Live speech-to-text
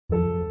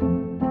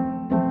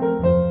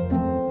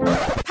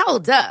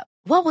Hold up.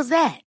 What was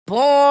that?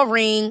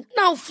 Boring.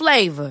 No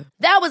flavor.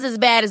 That was as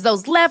bad as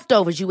those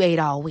leftovers you ate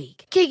all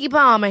week. Keke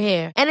Palmer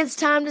here. And it's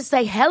time to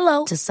say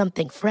hello to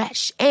something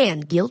fresh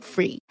and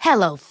guilt-free.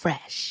 Hello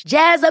Fresh.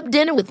 Jazz up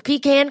dinner with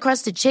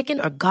pecan-crusted chicken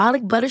or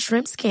garlic butter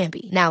shrimp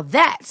scampi. Now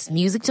that's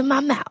music to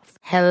my mouth.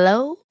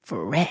 Hello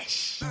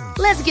Fresh.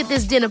 Let's get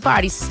this dinner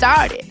party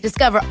started.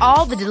 Discover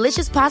all the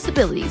delicious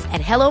possibilities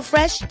at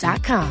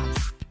hellofresh.com.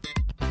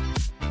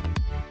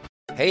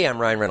 Hey, I'm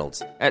Ryan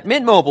Reynolds. At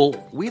Mint Mobile,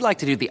 we like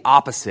to do the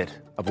opposite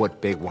of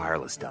what Big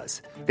Wireless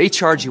does. They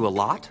charge you a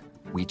lot,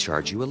 we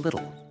charge you a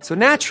little. So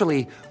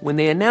naturally, when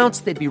they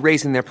announced they'd be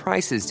raising their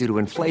prices due to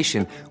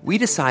inflation, we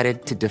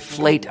decided to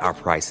deflate our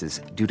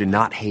prices due to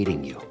not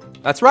hating you.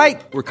 That's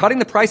right. We're cutting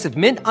the price of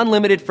Mint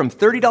Unlimited from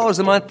 $30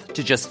 a month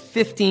to just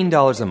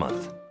 $15 a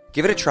month.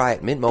 Give it a try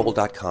at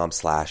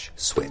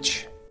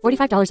mintmobile.com/switch.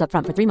 $45 up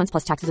front for 3 months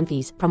plus taxes and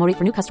fees. Promo rate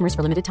for new customers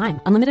for limited time.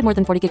 Unlimited more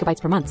than 40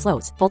 gigabytes per month.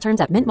 Slows full terms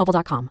at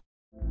mintmobile.com.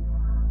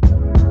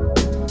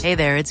 Hey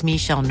there, it's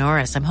Michelle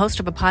Norris. I'm host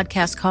of a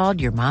podcast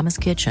called Your Mama's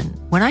Kitchen.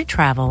 When I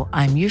travel,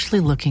 I'm usually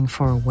looking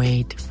for a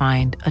way to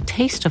find a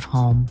taste of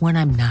home when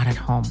I'm not at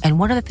home. And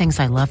one of the things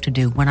I love to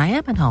do when I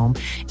am at home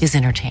is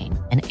entertain.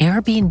 And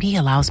Airbnb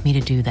allows me to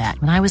do that.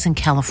 When I was in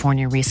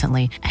California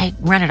recently, I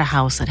rented a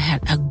house that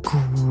had a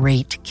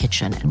great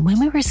kitchen. And when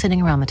we were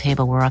sitting around the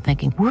table, we were all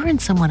thinking, we're in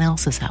someone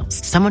else's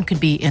house. Someone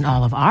could be in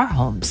all of our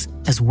homes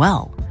as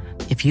well.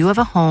 If you have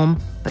a home,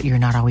 but you're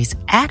not always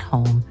at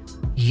home,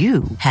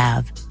 you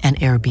have an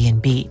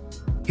Airbnb.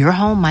 Your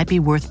home might be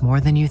worth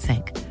more than you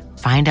think.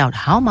 Find out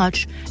how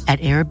much at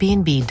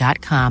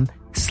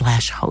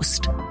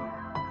airbnb.com/host.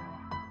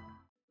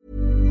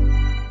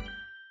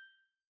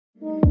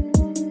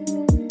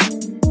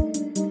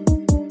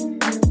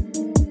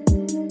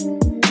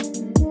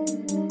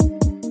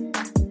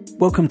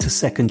 Welcome to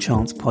Second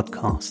Chance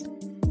Podcast.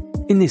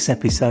 In this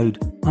episode,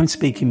 I'm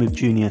speaking with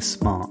Junior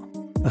Smart,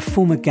 a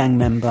former gang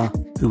member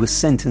who was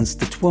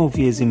sentenced to 12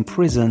 years in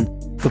prison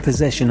for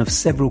possession of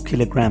several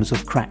kilograms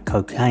of crack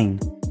cocaine.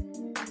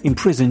 In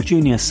prison,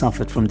 Junior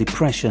suffered from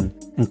depression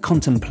and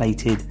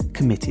contemplated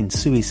committing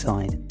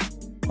suicide.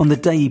 On the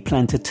day he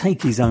planned to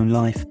take his own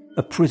life,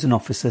 a prison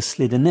officer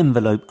slid an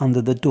envelope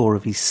under the door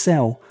of his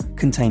cell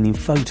containing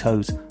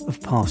photos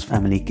of past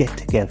family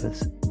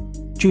get-togethers.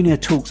 Junior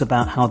talks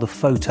about how the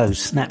photos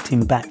snapped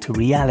him back to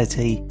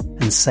reality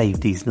and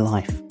saved his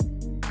life.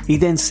 He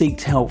then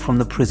sought help from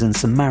the prison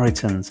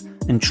Samaritans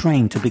and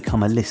trained to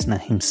become a listener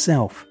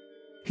himself.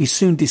 He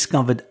soon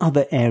discovered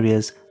other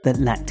areas that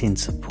lacked in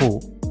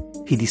support.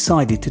 He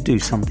decided to do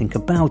something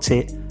about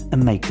it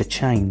and make a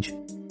change.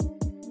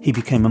 He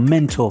became a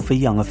mentor for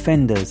young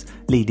offenders,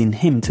 leading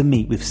him to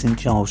meet with St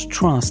Giles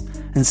Trust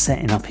and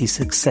setting up his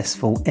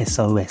successful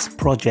SOS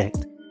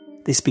project.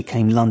 This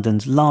became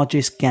London's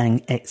largest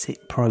gang exit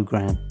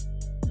programme.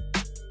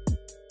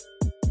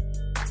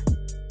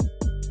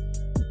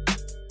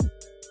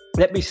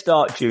 Let me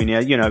start,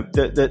 Junior. You know,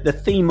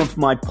 the theme of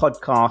my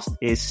podcast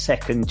is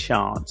second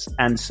chance.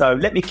 And so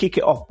let me kick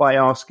it off by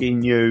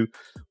asking you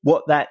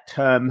what that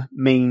term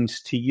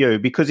means to you,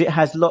 because it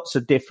has lots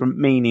of different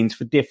meanings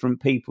for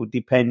different people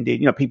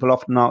depending. You know, people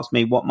often ask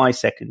me what my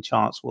second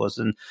chance was,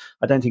 and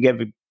I don't think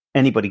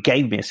anybody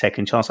gave me a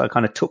second chance. I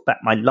kind of took back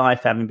my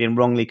life, having been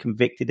wrongly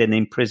convicted and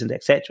imprisoned,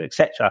 etc.,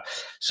 etc.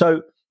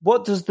 So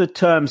what does the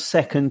term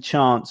second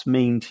chance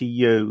mean to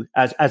you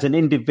as an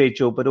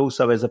individual, but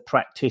also as a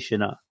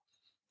practitioner?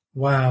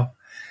 Wow.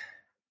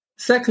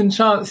 Second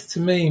chance to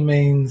me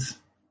means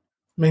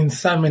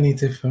so many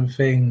different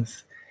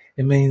things.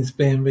 It means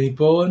being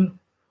reborn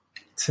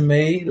to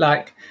me,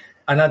 like,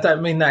 and I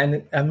don't mean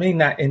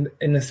that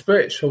in a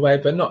spiritual way,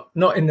 but not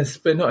in a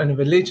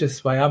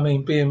religious way. I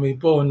mean being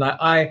reborn. Like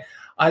I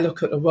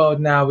look at the world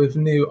now with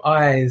new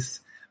eyes,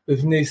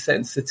 with new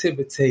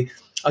sensitivity.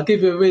 I'll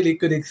give you a really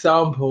good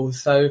example.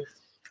 So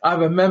I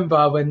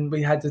remember when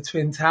we had the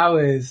Twin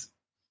Towers.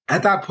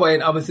 At that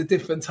point, I was a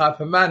different type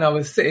of man. I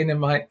was sitting in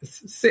my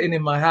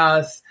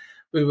house.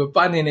 We were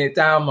bunning it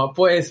down. My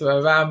boys were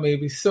around me.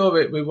 We saw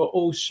it. We were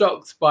all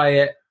shocked by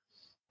it,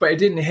 but it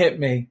didn't hit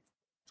me.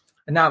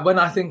 And now, when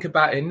I think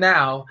about it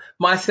now,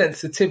 my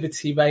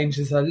sensitivity range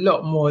is a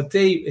lot more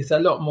deep. It's a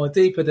lot more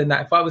deeper than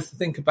that. If I was to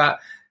think about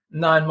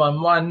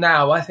 911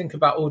 now, I think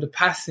about all the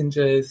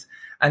passengers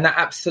and that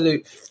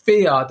absolute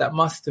fear that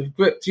must have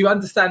gripped. You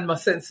understand, my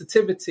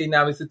sensitivity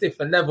now is a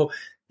different level.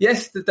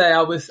 Yesterday,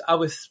 I was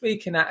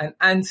speaking at an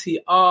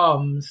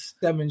anti-arms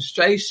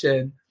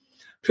demonstration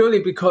purely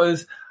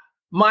because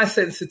my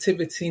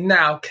sensitivity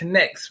now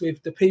connects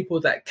with the people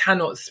that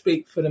cannot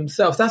speak for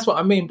themselves. That's what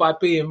I mean by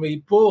being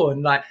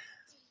reborn. Like,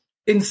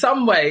 in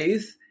some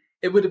ways,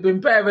 it would have been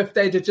better if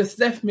they'd have just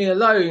left me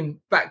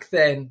alone back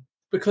then,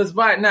 because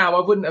right now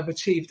I wouldn't have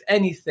achieved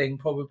anything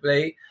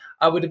probably.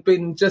 I would have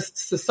been just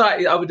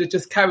society. I would have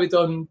just carried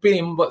on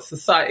being what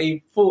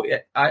society thought.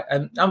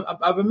 I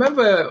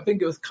remember, I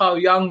think it was Carl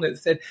Jung that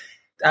said,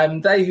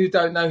 they who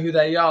don't know who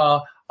they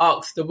are,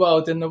 ask the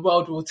world and the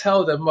world will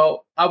tell them.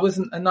 Well, I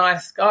wasn't a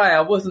nice guy.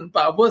 I also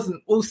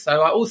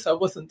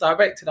wasn't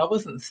directed. I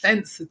wasn't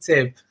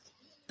sensitive.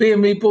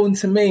 being reborn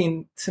to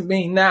me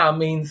now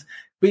means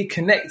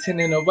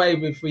reconnecting in a way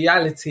with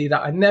reality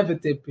that I never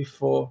did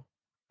before.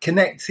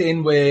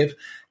 Connecting with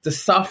the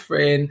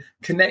suffering,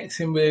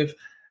 connecting with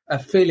a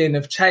feeling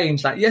of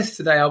change. Like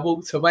yesterday, I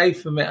walked away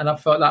from it and I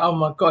felt like, oh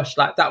my gosh,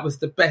 like that was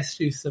the best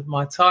use of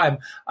my time.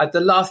 The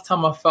last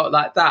time I felt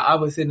like that, I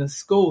was in a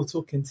school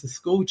talking to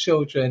school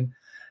children.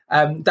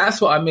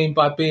 That's what I mean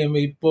by being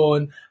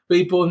reborn.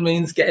 Reborn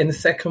means getting a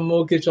second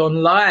mortgage on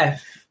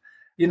life.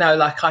 You know,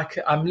 like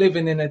I'm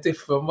living in a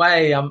different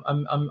way.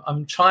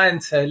 I'm trying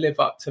to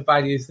live up to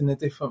values in a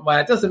different way.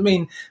 It doesn't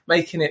mean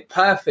making it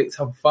perfect.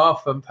 I'm far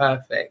from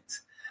perfect,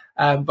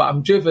 but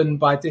I'm driven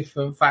by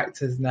different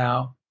factors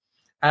now.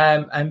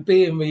 And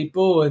being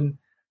reborn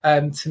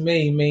to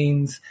me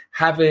means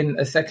having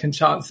a second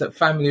chance at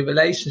family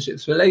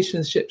relationships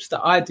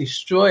that I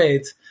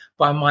destroyed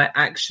by my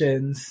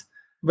actions,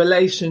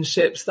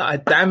 relationships that I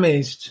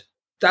damaged.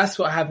 That's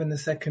what having a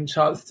second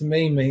chance to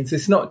me means.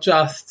 It's not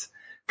just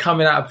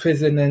coming out of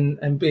prison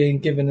and being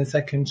given a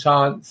second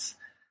chance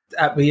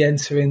at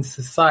re-entering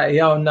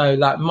society. Oh no,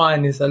 like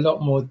mine is a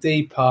lot more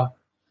deeper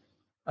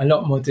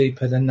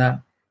than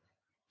that.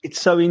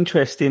 It's so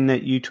interesting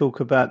that you talk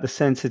about the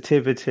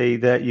sensitivity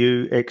that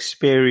you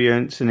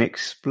experience and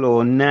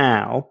explore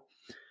now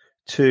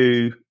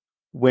to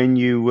when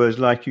you was,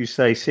 like you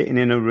say, sitting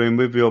in a room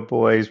with your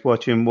boys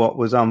watching what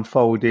was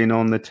unfolding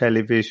on the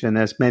television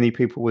as many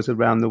people was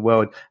around the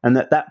world. And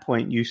at that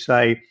point you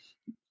say,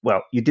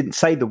 well, you didn't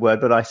say the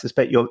word, but I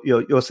suspect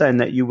you're saying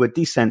that you were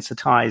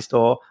desensitized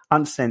or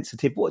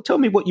unsensitive. Tell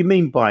me what you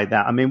mean by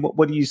that. I mean,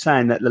 what are you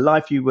saying? That the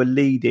life you were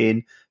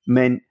leading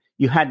meant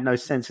you had no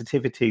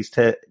sensitivities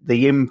to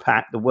the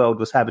impact the world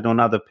was having on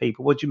other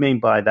people. What do you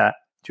mean by that,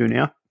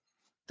 Junior?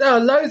 There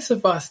are loads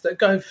of us that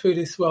go through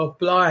this world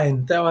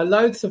blind. There are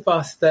loads of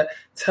us that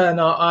turn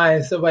our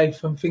eyes away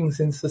from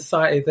things in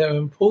society that are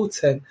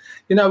important.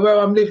 You know, where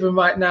I'm living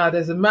right now,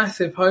 there's a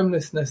massive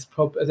homelessness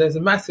problem.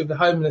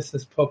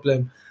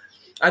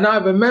 And I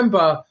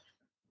remember,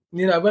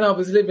 you know, when I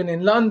was living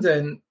in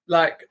London,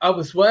 like I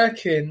was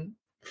working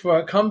for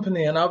a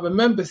company and I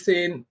remember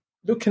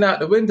looking out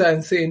the window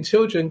and seeing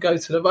children go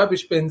to the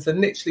rubbish bins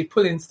and literally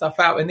pulling stuff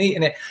out and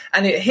eating it.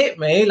 And it hit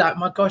me like,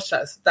 my gosh,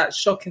 that's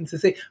shocking to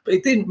see. But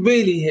it didn't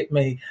really hit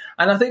me.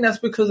 And I think that's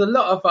because a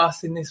lot of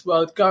us in this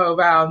world go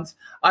around,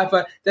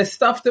 either there's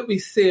stuff that we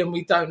see and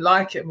we don't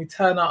like it and we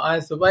turn our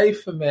eyes away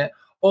from it.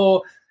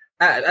 Or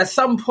at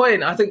some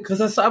point, I think,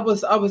 because I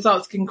was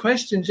asking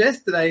questions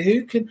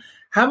yesterday,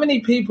 how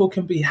many people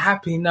can be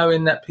happy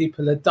knowing that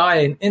people are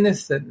dying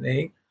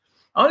innocently?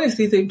 I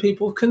honestly think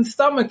people can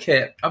stomach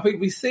it. I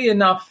think we see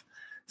enough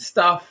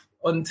stuff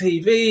on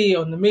TV,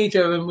 on the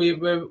media, and we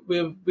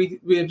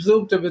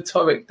absorb the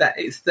rhetoric that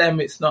it's them,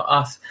 it's not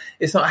us.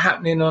 It's not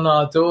happening on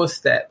our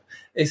doorstep.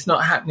 It's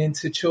not happening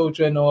to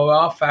children or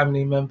our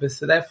family members.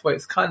 So therefore,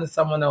 it's kind of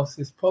someone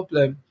else's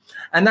problem.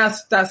 And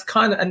that's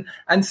kind of,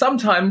 and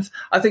sometimes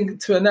I think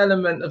to an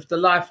element of the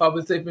life I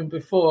was living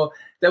before,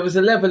 there was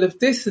a level of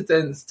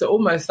dissidence to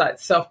almost like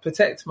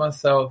self-protect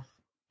myself.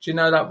 Do you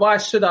know, like, why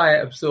should I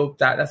absorb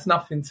that? That's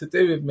nothing to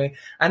do with me.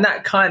 And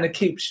that kind of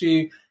keeps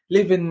you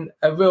living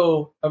a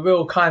real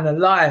kind of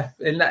life.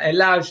 It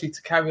allows you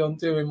to carry on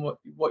doing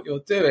what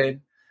you're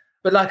doing.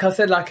 But like I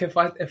said, like if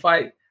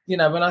I, you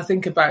know, when I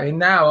think about it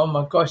now, oh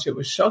my gosh, it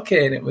was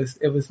shocking. It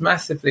was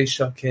massively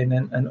shocking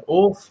and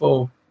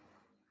awful.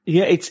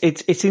 Yeah, it's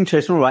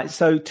interesting. All right.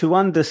 So to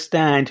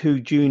understand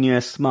who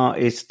Junior Smart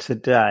is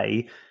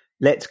today,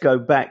 let's go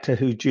back to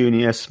who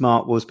Junior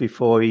Smart was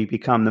before he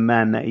became the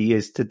man that he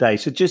is today.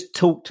 So just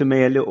talk to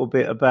me a little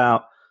bit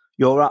about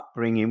your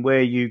upbringing,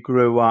 where you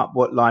grew up,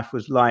 what life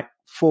was like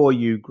for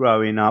you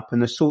growing up,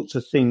 and the sorts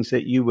of things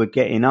that you were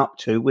getting up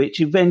to,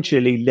 which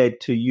eventually led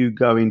to you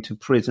going to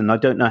prison. I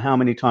don't know how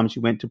many times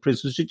you went to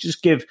prison. So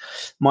just give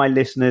my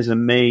listeners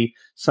and me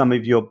some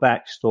of your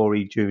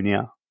backstory,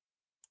 Junior.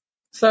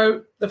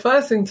 So the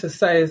first thing to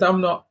say is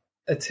I'm not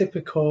a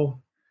typical,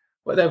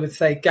 what they would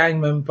say, gang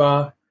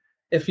member,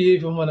 if you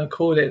even want to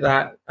call it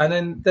that. And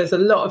then there's a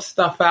lot of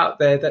stuff out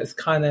there that's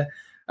kind of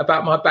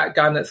about my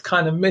background that's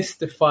kind of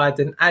mystified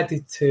and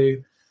added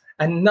to,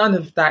 and none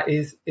of that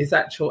is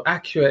actual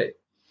accurate.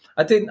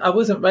 I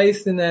wasn't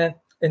raised in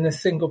a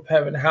single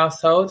parent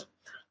household.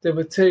 There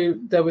were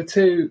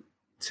two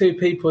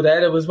people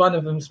there. There was one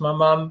of them's my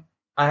mum.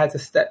 I had a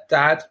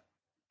stepdad.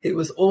 It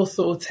was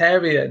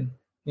authoritarian.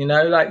 You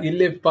know, like you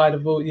live by the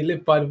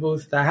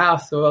rules of the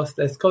house, or else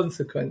there's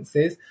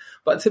consequences.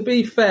 But to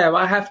be fair,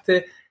 I have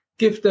to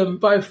give them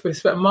both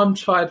respect. Mum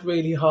tried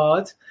really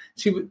hard.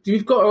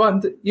 You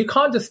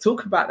can't just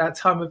talk about that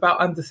time without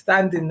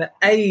understanding the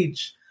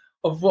age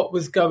of what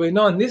was going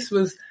on. This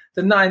was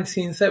the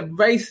 1970s.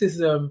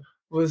 Racism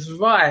was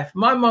rife.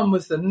 My mum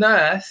was a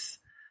nurse,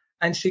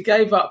 and she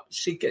gave up.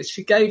 She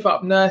gave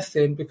up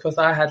nursing because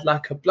I had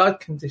like a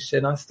blood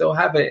condition. I still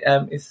have it.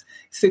 It's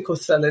sickle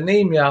cell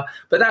anemia.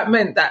 But that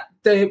meant that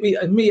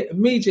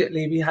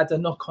immediately we had a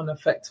knock-on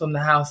effect on the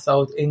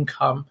household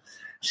income.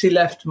 She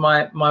left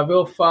my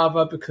real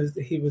father because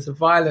he was a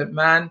violent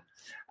man.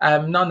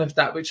 None of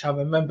that, which I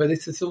remember.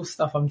 This is all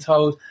stuff I'm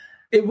told.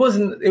 it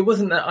wasn't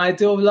an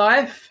ideal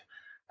life,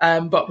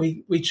 but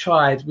we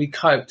tried, we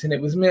coped, and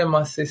it was me and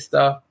my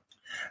sister.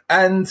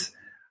 And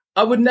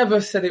I would never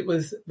have said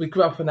we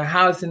grew up in a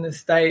housing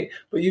estate,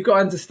 but you got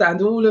to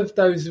understand all of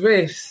those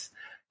rifts,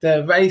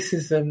 the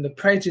racism, the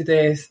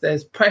prejudice,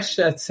 there's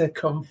pressure to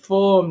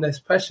conform, there's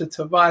pressure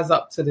to rise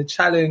up to the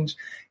challenge.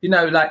 You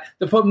know, like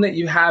the problem that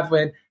you have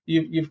when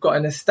you've got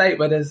an estate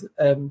where there's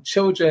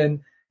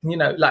children, you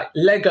know, like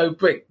Lego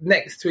brick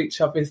next to each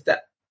other, is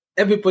that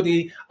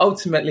everybody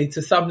ultimately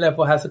to some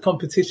level has a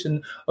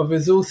competition of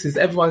resources.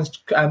 Everyone's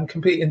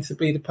competing to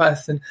be the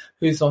person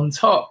who's on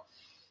top.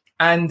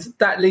 And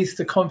that leads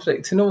to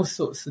conflict in all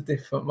sorts of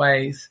different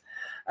ways.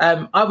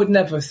 I would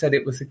never have said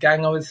it was a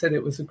gang. I would have said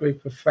it was a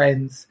group of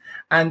friends.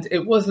 And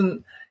it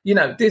wasn't, you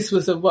know, this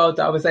was a world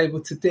that I was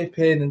able to dip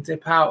in and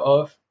dip out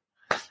of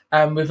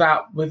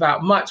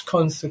without much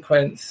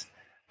consequence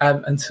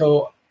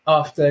until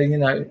after, you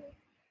know,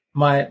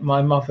 my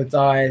mother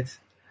died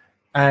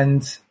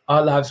and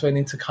our lives went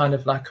into kind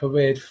of like a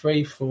weird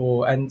free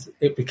fall, and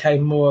it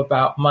became more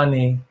about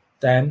money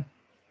then.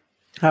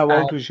 How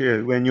old was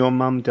you when your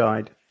mum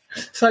died?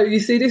 So you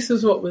see, this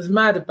was what was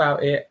mad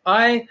about it.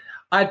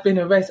 I'd been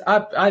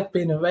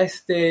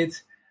arrested.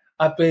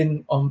 I've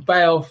been on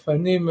bail for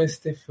numerous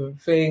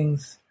different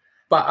things,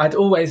 but I'd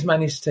always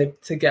managed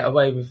to get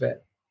away with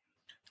it.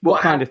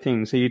 What kind of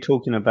things are you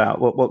talking about?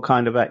 What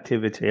kind of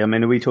activity? I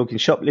mean, are we talking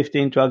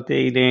shoplifting, drug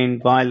dealing,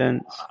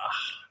 violence?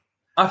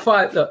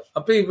 Look,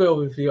 I'll be real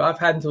with you. I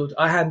handled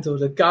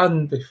a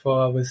gun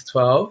before I was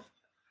 12,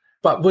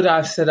 but would I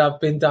have said I've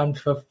been done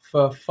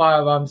for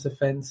firearms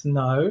offence?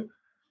 No.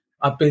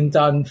 I've been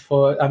done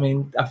for, I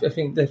mean, I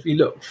think that if you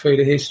look through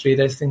the history,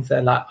 there's things that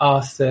are like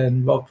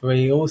arson,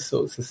 robbery, all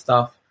sorts of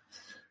stuff.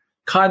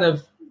 Kind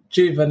of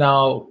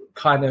juvenile,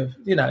 kind of,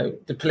 you know,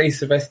 the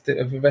police have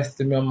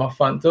arrested me on my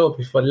front door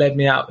before, led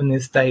me out in the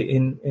estate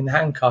in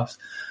handcuffs.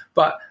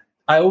 But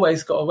I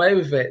always got away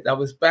with it. I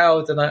was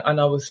bailed and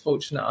I was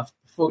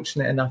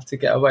fortunate enough to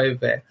get away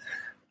with it.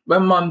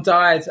 When Mum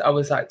died, I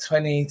was like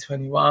 20,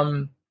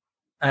 21.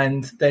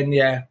 And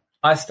then,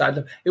 I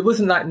started. It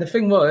wasn't like, and the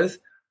thing was,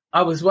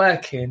 I was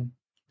working.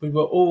 We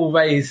were all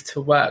raised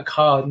to work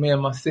hard, me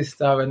and my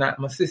sister, and that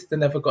my sister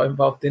never got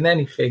involved in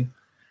anything.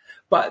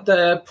 But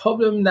the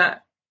problem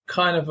that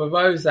kind of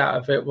arose out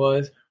of it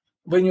was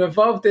when you're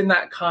involved in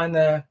that kind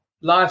of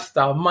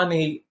lifestyle,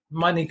 money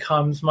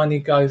comes, money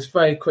goes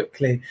very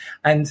quickly.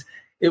 And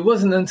it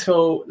wasn't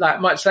until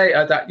like much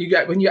later that you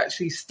get, when you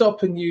actually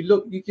stop and you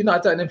look, you know, I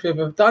don't know if you've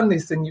ever done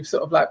this, and you've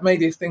sort of like made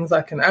these things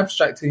like an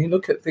abstract and you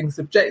look at things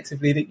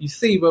objectively, that you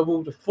see where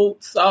all the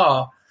faults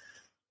are.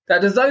 That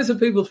there's those of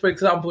people, for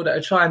example, that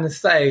are trying to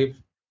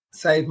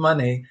save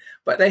money,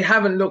 but they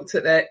haven't looked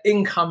at their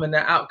income and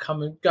their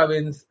outcome and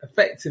goings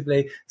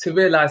effectively to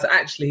realise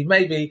actually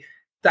maybe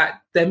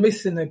that they're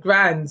missing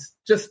 $1,000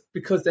 just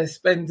because they're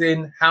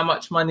spending how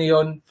much money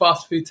on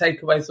fast food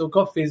takeaways or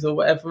coffees or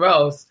whatever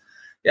else.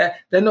 Yeah,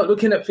 they're not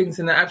looking at things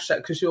in the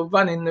abstract because you're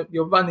running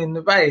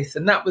the race,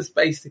 and that was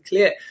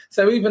basically it.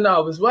 So even though I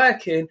was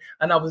working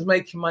and I was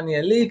making money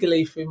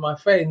illegally through my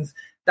friends,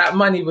 that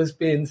money was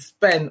being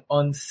spent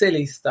on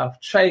silly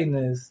stuff,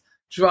 trainers,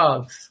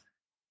 drugs,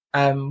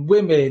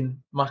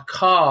 women, my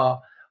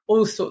car,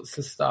 all sorts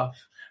of stuff.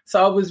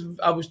 So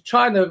I was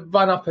trying to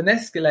run up an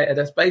escalator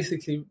that's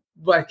basically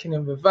working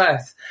in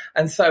reverse.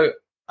 And so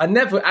I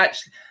never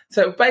actually,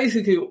 so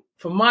basically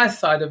from my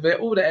side of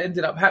it, all that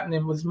ended up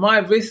happening was my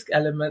risk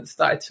element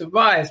started to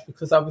rise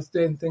because I was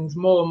doing things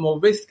more and more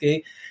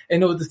risky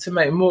in order to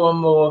make more and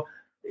more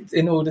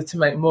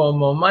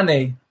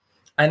money.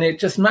 And it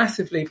just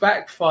massively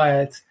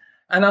backfired.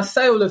 And I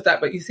say all of that,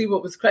 but you see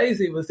what was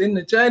crazy was in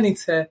the journey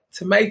to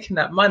making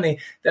that money,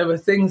 there were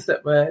things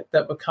that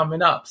were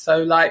coming up.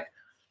 So like,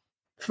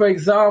 for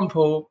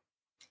example,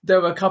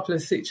 there were a couple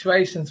of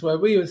situations where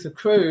we as a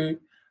crew,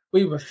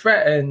 we were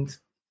threatened,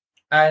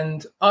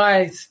 and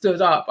I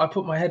stood up, I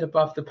put my head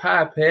above the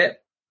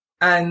parapet,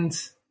 and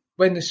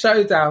when the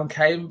showdown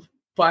came,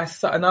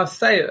 and I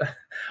say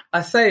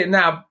it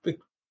now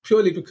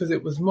purely because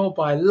it was more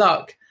by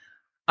luck,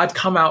 I'd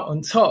come out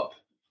on top.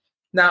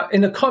 Now,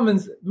 in the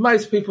comments,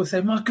 most people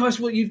say, my gosh,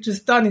 what you've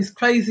just done is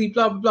crazy,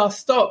 blah, blah, blah,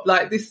 stop.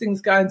 Like, this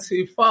thing's going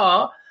too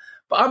far.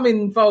 But I'm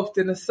involved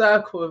in a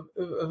circle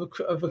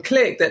of a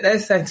clique that they're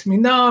saying to me,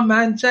 no,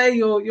 man, Jay,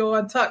 you're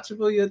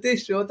untouchable, you're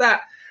this, you're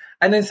that.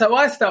 And then so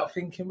I start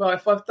thinking, well,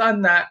 if I've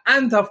done that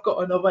and I've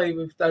gotten away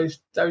with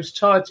those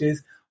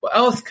charges, what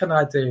else can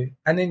I do?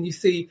 And then you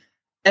see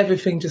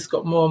everything just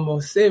got more and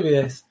more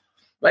serious.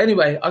 But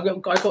anyway, I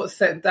got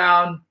sent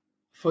down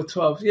for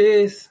 12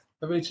 years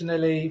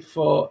originally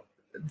for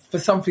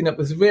something that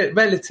was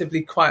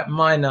relatively quite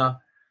minor.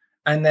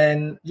 And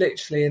then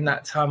literally in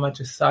that time, I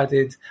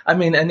decided,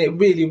 and it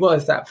really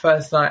was that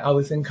first night I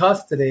was in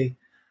custody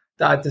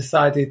that I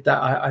decided that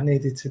I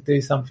needed to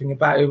do something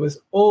about it. It was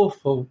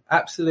awful,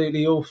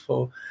 absolutely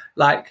awful.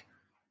 Like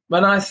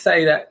when I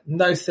say that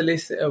no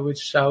solicitor would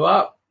show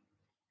up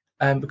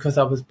because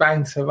I was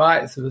banged to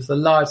rights, it was a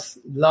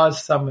large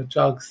sum of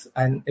drugs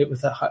and it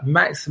was a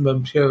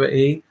maximum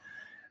purity.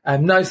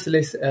 No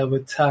solicitor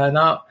would turn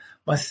up.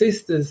 My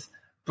sister's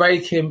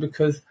breaking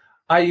because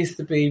I used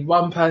to be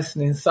one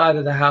person inside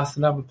of the house,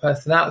 another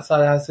person outside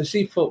the house. So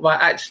she thought, right,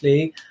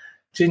 actually,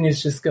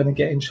 Junior's just going to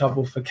get in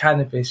trouble for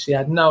cannabis. She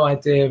had no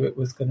idea it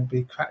was going to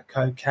be crack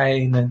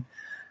cocaine.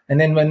 And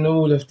then when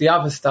all of the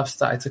other stuff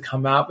started to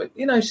come out, but,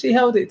 you know, she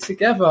held it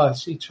together.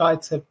 She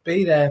tried to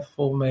be there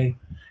for me.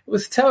 It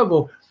was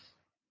terrible.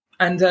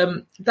 And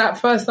that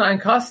first night in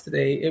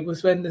custody, it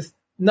was when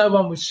no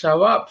one would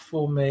show up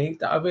for me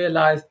that I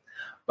realised,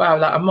 wow,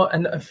 like I'm not,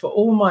 and for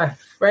all my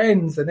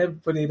friends and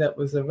everybody that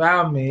was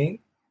around me,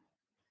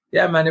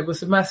 yeah, man, it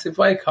was a massive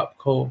wake-up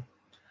call.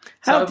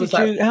 How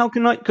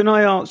can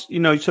I ask, you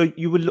know, so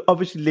you were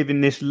obviously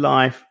living this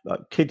life,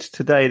 like kids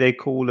today, they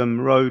call them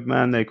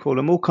roadman, they call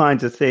them all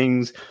kinds of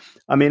things.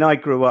 I mean, I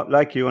grew up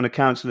like you on a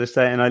council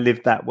estate and I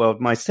lived that world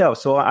myself.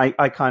 So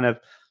I kind of,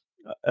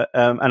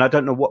 and I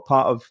don't know what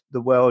part of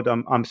the world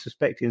I'm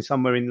suspecting,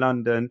 somewhere in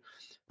London,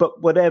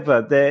 but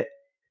whatever, there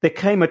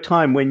came a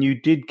time when you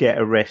did get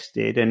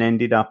arrested and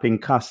ended up in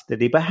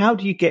custody. But how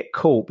do you get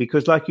caught?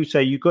 Because like you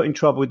say, you got in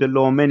trouble with the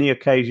law on many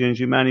occasions.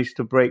 You managed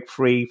to break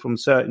free from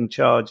certain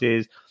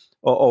charges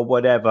or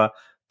whatever.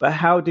 But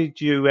how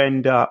did you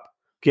end up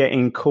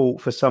getting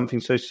caught for something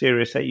so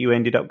serious that you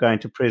ended up going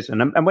to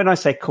prison? And when I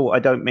say caught, I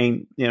don't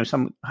mean, you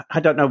know, I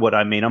don't know what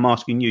I mean. I'm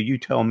asking you. You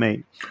tell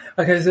me.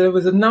 Okay, so there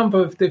was a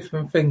number of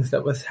different things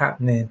that was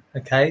happening,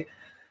 okay?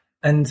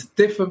 And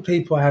different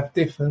people have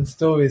different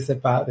stories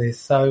about this.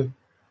 So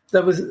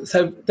there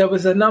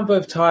was a number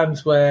of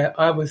times where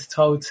I was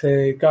told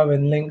to go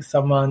and link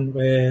someone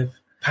with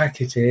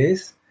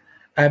packages,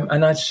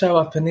 and I'd show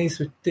up, and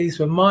these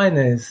were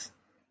minors,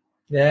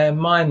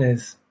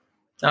 minors.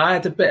 I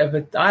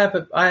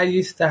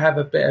used to have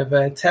a bit of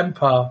a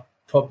temper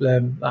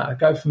problem. Like I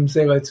go from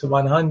 0 to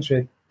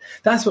 100.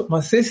 That's what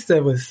my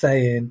sister was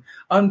saying.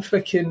 I'm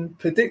freaking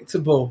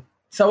predictable.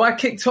 So I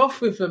kicked off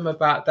with them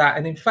about that,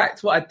 and in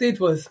fact, what I did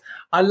was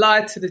I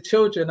lied to the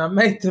children. I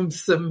made them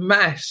some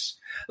mash.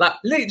 Like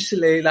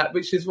literally, like,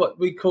 which is what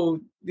we call,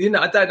 you know,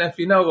 I don't know if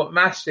you know what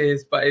mash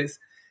is, but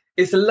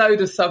it's a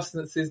load of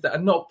substances that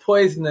are not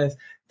poisonous.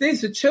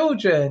 These are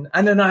children.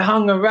 And then I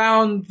hung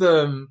around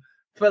them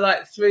for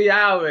like 3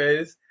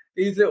 hours,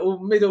 these little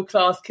middle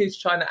class kids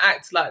trying to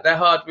act like they're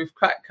hard with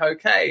crack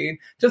cocaine,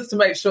 just to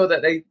make sure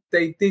that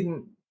they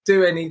didn't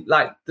do any,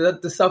 like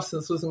the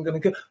substance wasn't going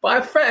to go. But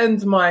I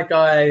threatened my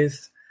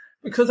guys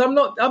because I'm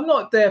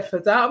not there for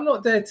that. I'm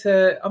not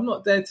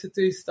there to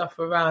do stuff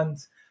around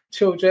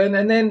children.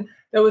 And then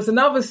there was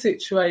another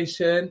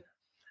situation,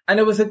 and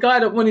there was a guy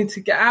that wanted to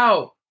get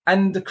out,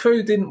 and the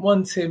crew didn't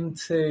want him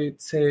to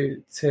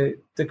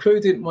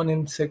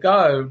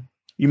go.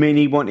 You mean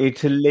he wanted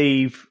to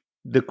leave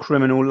the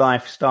criminal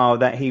lifestyle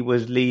that he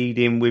was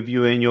leading with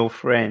you and your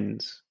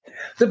friends?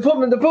 The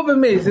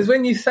problem is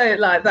when you say it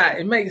like that,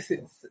 it makes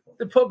it.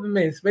 The problem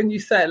is when you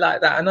say it like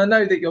that, and I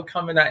know that you're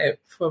coming at it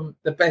from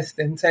the best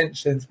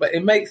intentions, but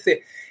it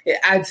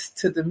adds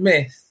to the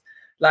myth.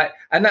 Like,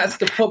 and that's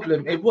the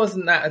problem. It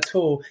wasn't that at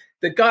all.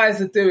 The guys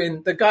are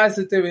doing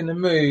a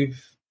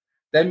move.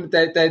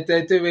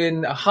 They're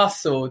doing a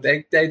hustle.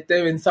 They're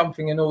doing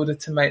something in order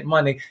to make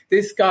money.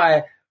 This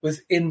guy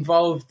was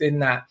involved in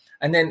that,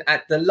 and then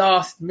at the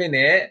last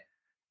minute,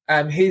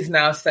 he's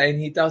now saying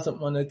he doesn't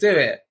want to do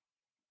it.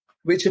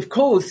 Which of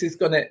course is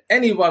going to,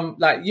 anyone,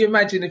 like you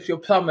imagine if your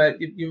plumber,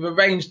 you've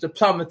arranged a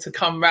plumber to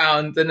come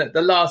round, and at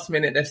the last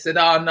minute they've said,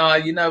 oh no,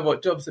 you know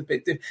what, job's a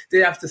bit different.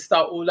 They have to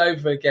start all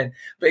over again.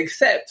 But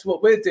except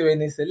what we're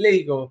doing is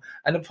illegal.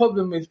 And the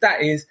problem with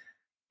that is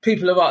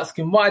people are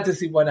asking, why does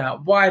he want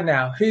out? Why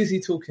now? Who's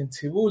he talking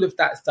to? All of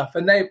that stuff.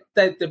 And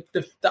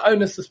the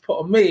onus was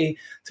put on me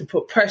to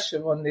put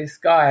pressure on this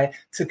guy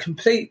to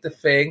complete the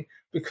thing,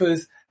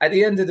 because at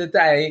the end of the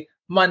day,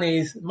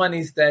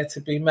 money's there to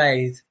be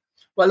made.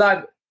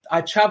 Well,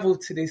 I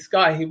travelled to this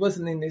guy. He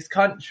wasn't in this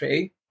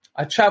country.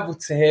 I travelled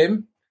to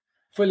him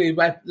fully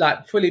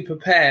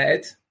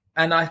prepared,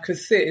 and I could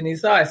see it in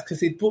his eyes because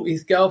he'd brought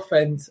his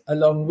girlfriend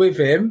along with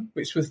him,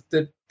 which was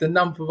the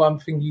number one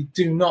thing you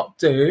do not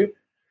do.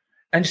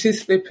 And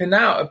she's flipping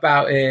out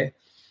about it.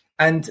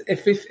 And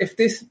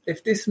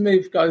if this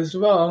move goes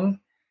wrong,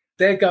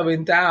 they're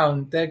going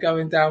down. They're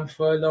going down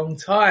for a long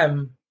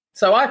time.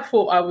 So I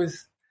thought I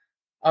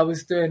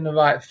was doing the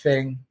right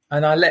thing.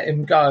 And I let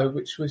him go,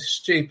 which was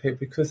stupid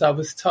because I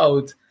was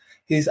told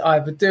he's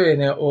either doing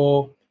it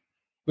or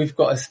we've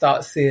got to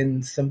start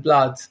seeing some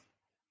blood.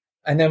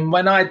 And then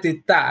when I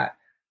did that,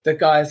 the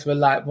guys were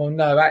like, well,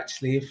 no,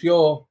 actually, if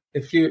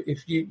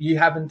you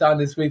haven't done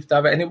as we've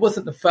done it, and it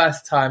wasn't the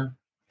first time,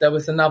 there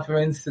was another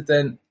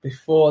incident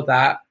before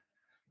that.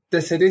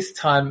 So this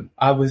time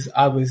I was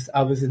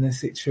in a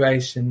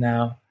situation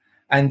now.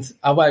 And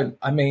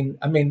I mean,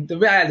 the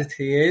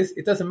reality is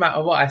it doesn't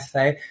matter what I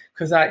say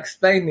because I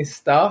explained this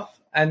stuff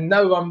and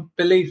no one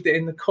believed it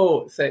in the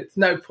court. So it's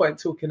no point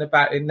talking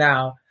about it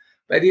now.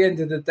 But at the end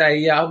of the day,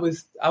 yeah, I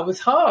was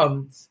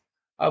harmed.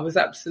 I was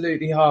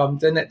absolutely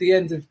harmed. And at the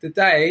end of the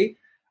day,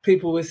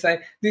 people would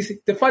say,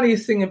 the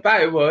funniest thing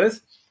about it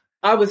was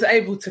I was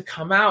able to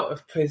come out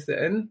of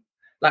prison.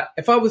 like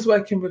if I was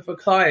working with a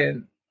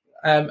client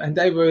and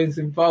they were as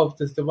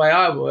involved as the way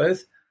I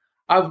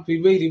would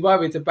be really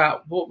worried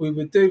about what we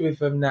would do with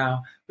them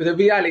now. But the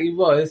reality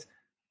was,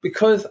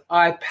 because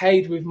I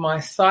paid with my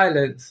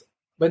silence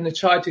when the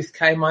charges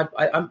came, I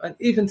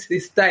even to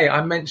this day,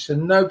 I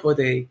mentioned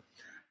nobody.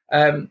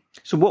 So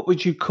what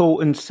would you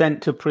caught and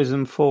sent to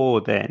prison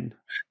for then?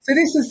 So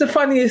this is the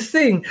funniest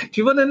thing. Do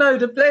you want to know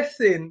the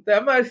blessing?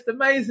 The most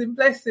amazing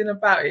blessing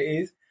about it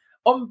is,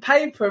 on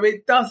paper,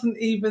 it doesn't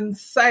even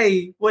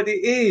say what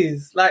it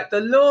is. Like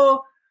the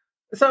law,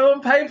 so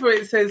on paper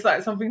it says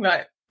like something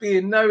like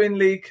being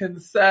knowingly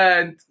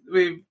concerned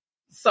with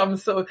some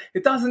sort of,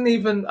 it doesn't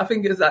even, I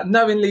think it's like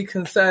knowingly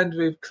concerned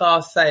with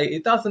Class A.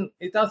 It doesn't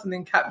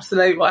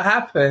encapsulate what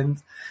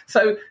happened.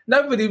 So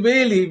nobody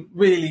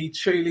really,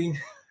 truly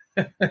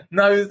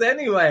knows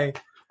anyway.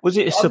 Was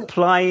it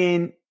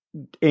supplying,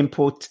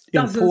 importing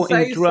drugs?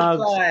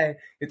 Supply.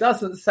 It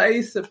doesn't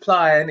say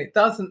supply, and it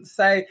doesn't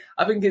say,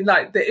 I think in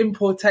like the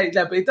importate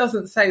level, it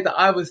doesn't say that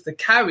I was the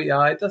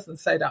carrier. It doesn't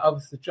say that I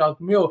was the drug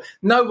mule.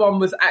 No one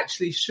was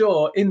actually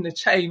sure in the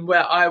chain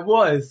where I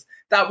was.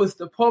 That was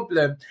the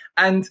problem.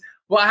 And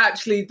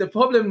the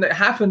problem that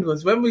happened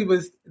was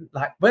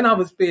when I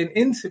was being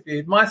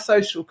interviewed, my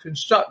social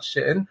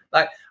construction,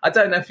 like, I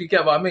don't know if you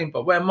get what I mean,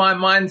 but where my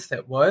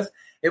mindset was,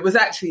 it was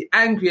actually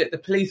angry at the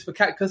police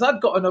because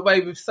I'd gotten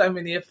away with so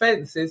many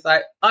offences.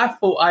 Like, I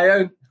thought I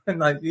owned,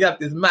 like, you have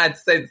this mad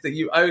sense that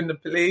you own the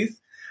police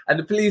and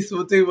the police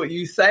will do what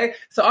you say.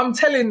 So I'm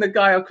telling the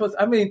guy, of course,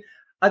 I mean,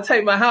 I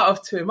take my hat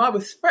off to him. I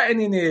was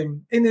threatening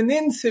him in an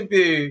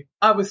interview.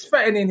 I was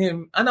threatening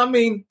him. And I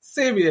mean,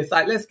 serious,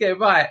 like, let's get it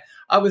right.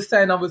 I was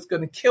saying I was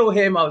going to kill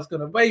him. I was going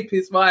to rape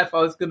his wife.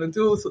 I was going to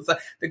do all sorts of,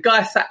 the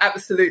guy sat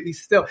absolutely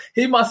still.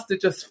 He must have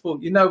just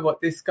thought, you know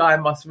what, this guy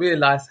must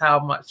realise how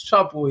much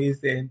trouble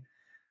he's in.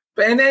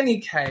 But in any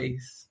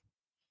case,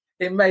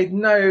 it made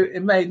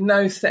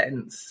no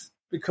sense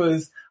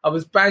because I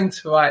was banged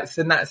to rights,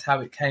 and that's how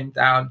it came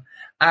down.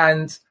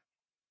 And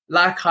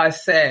like I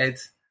said,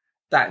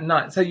 that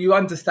night, so you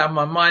understand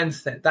my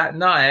mindset, that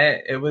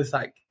night, it was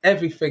like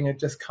everything had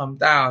just come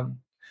down.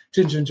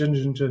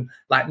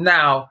 Like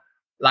now,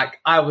 like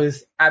I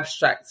was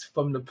abstract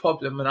from the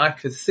problem and I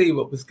could see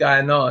what was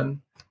going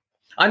on.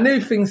 I knew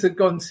things had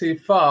gone too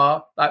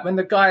far. Like when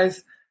the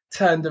guys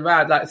turned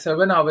around, like, so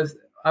when I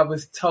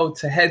was told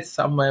to head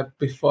somewhere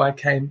before I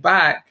came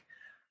back,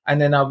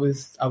 and then I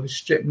was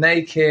stripped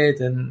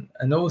naked and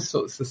all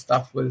sorts of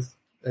stuff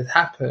had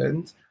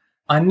happened.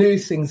 I knew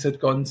things had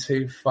gone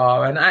too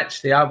far. And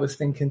actually I was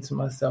thinking to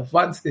myself,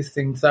 once this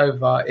thing's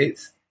over,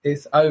 it's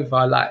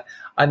over. Like,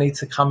 I need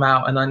to come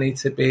out and I need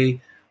to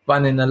be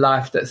running a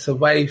life that's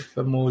away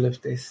from all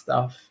of this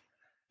stuff.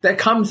 There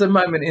comes a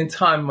moment in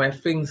time where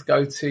things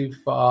go too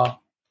far.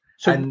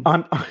 So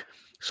I'm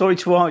sorry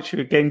to ask you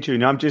again,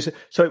 Junior.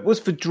 So it was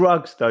for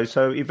drugs though.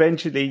 So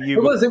eventually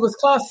it was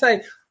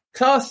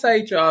Class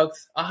A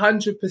drugs,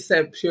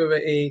 100%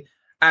 purity.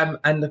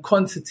 And the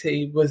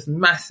quantity was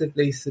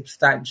massively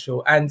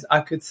substantial. And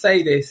I could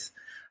say this,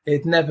 it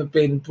had never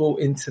been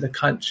brought into the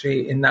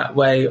country in that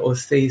way or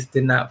seized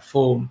in that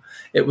form.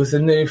 It was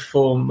a new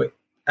form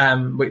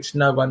which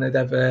no one had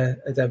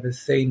ever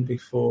seen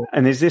before.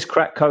 And is this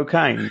crack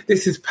cocaine?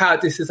 This is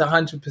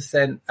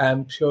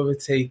 100%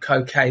 purity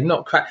cocaine,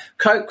 not crack.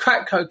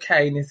 Crack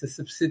cocaine is a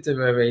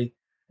subsidiary.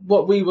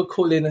 What we were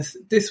calling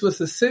this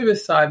was a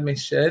suicide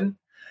mission.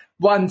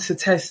 One, to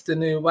test a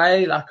new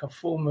way, like a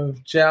form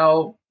of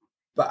gel,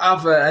 but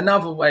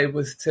another way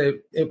was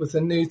it was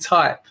a new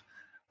type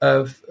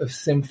of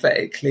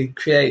synthetically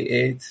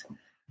created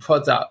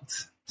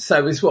product.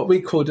 So it's what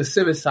we called a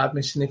suicide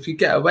mission. If you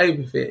get away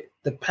with it,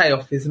 the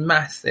payoff is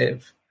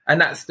massive. And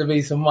that's the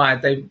reason why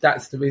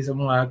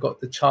I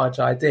got the charge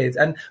I did.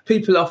 And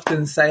people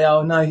often say,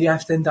 oh no, you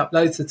have to end up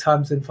loads of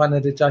times in front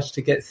of the judge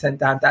to get sent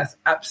down. That's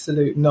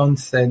absolute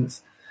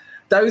nonsense.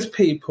 Those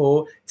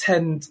people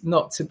tend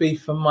not to be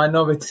from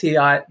minoritized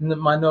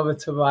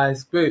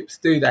groups,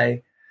 do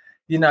they?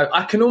 You know,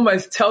 I can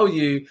almost tell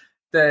you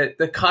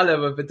the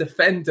colour of a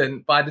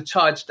defendant by the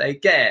charge they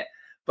get,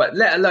 but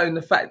let alone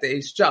the fact that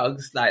it's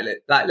drugs. Like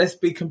let's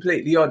be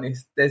completely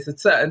honest. There's a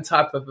certain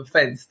type of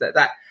offence that,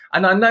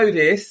 and I know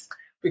this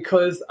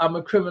because I'm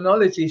a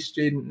criminology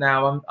student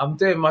now. I'm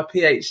doing my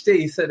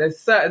PhD, so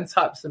there's certain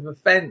types of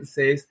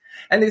offences,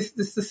 and it's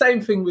the same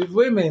thing with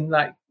women.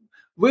 Like,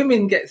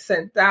 women get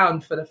sent down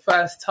for the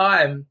first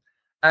time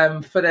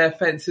for their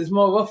offences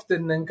more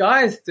often than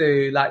guys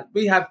do. Like,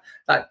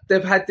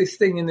 they've had this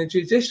thing in the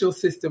judicial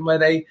system where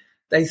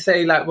they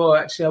say, like, well,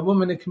 actually a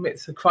woman who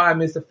commits a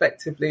crime is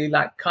effectively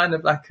like kind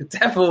of like a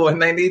devil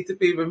and they need to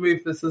be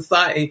removed from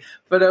society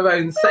for their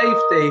own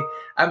safety.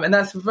 And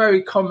that's a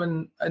very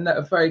common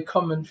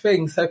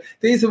thing. So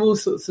these are all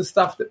sorts of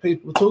stuff that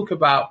people talk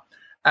about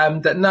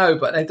that know,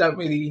 but they don't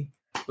really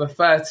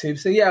refer to.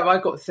 So yeah, I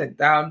got sent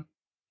down.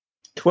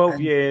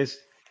 12 years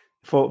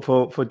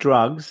for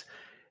drugs.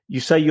 You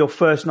say your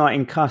first night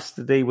in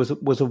custody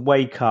was a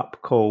wake-up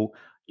call.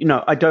 You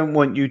know, I don't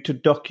want you to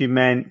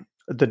document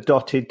the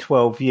dotted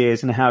 12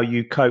 years and how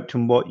you coped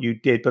and what you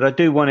did. But I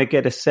do want to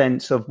get a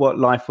sense of what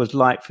life was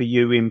like for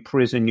you in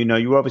prison. You know,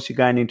 you were obviously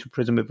going into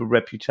prison with a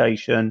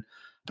reputation,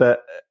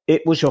 but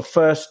it was your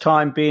first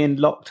time being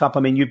locked up. I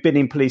mean, you've been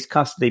in police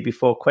custody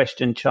before,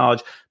 question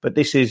charge, but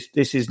this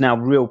is now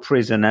real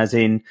prison, as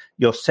in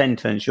your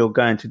sentence. You're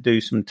going to do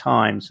some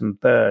time, some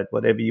bird,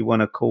 whatever you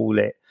want to call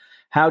it.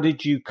 How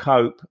did you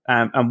cope,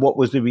 and what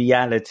was the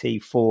reality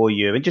for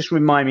you? And just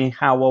remind me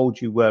how old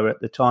you were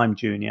at the time,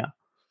 Junior.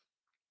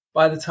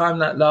 By the time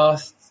that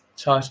last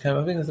charge came,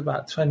 I think it was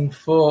about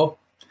 24.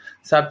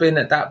 So I'd been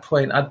at that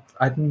point,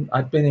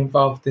 I'd been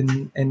involved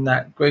in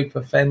that group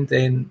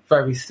offending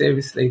very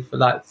seriously for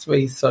like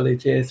 3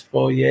 solid years,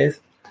 4 years.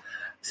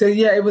 So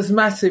yeah, it was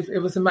massive. It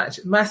was a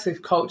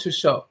massive culture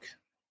shock.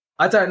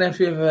 I don't know if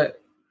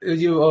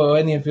you or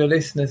any of your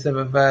listeners have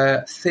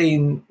ever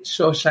seen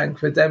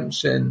Shawshank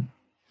Redemption,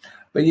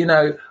 but you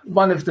know,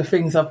 one of the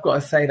things I've got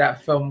to say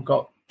that film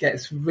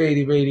gets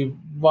really, really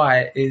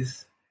right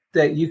is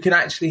that you can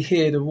actually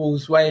hear the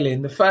wolves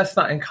wailing. The first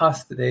night in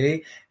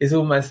custody is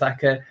almost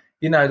like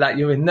like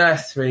you're in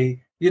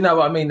nursery. You know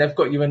what I mean? They've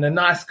got you in a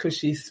nice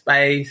cushy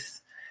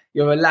space.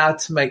 You're allowed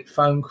to make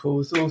phone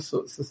calls, all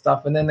sorts of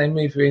stuff. And then they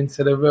move you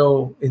into the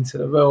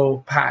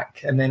real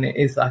pack. And then it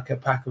is like a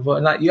pack of,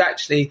 and like you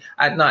actually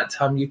at night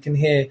time, you can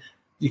hear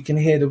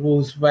the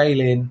wolves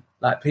wailing,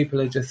 like people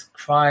are just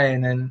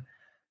crying.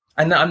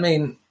 And I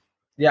mean,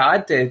 yeah, I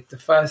did. The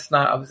first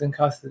night I was in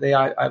custody,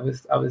 I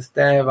was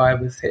there. I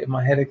was hitting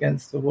my head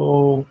against the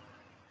wall,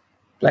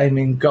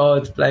 blaming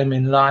God,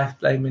 blaming life,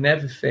 blaming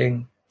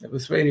everything. It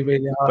was really,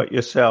 really hard. But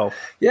yourself?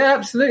 Yeah,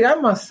 absolutely,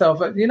 and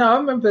myself. You know, I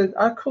remember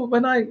I called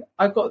when I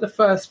got the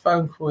first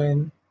phone call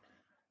in,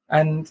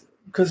 and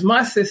because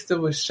my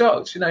sister was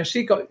shocked. You know,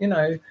 she got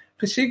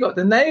because she got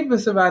the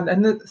neighbours around,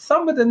 and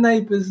some of the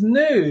neighbours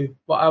knew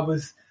what I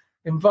was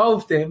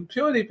involved in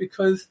purely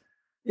because,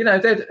 you know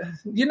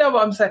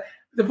what I'm saying.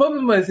 The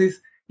problem is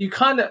we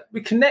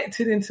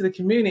connected into the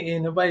community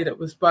in a way that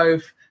was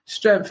both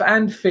strength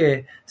and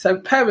fear. So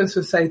parents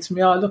would say to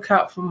me, "Oh, look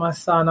out for my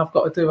son. I've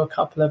got to do a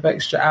couple of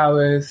extra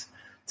hours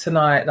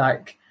tonight."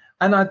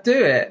 And I'd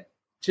do it.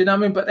 Do you know what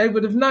I mean? But they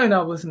would have known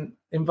I wasn't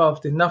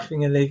involved in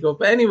nothing illegal.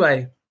 But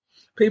anyway,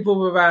 people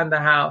were around the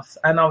house,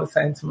 and I was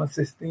saying to my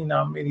sister,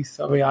 "I'm really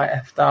sorry. I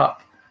effed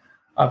up.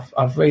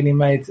 I've really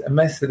made a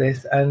mess of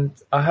this." And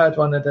I heard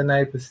one of the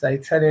neighbours say,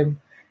 "Tell him,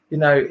 he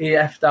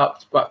effed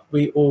up, but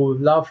we all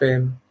love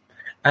him."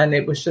 And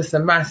it was just a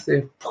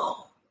massive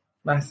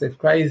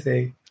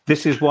crazy.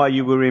 This is why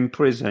you were in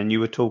prison. You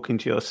were talking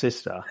to your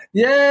sister.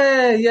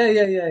 Yeah.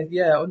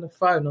 On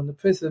the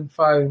prison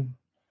phone.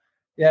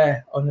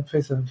 Yeah, on the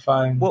prison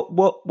phone. What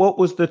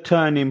was the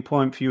turning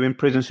point for you in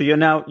prison? So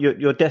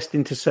you're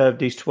destined to serve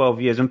these 12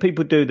 years, and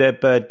people do their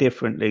bird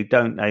differently,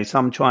 don't they?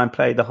 Some try and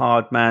play the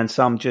hard man.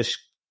 Some just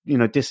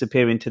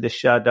disappear into the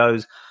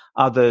shadows.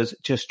 Others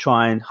just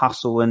try and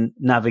hustle and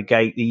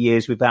navigate the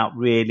years without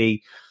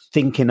really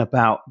thinking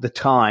about the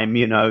time.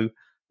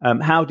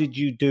 How did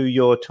you do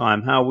your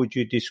time? How would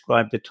you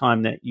describe the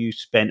time that you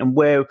spent, and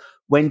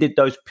when did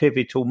those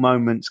pivotal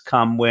moments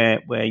come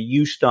where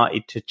you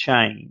started to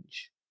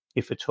change,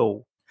 if at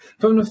all?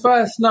 From the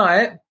first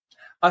night,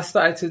 I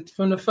started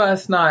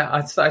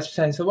to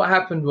change. So what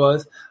happened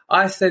was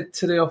I said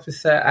to the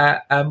officer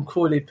at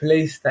Crawley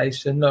Police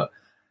Station, "Look,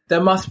 there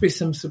must be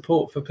some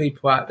support for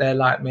people out there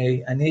like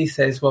me." And he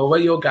says, "Well, where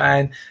you're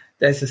going,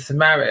 there's the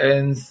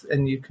Samaritans,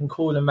 and you can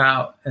call them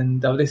out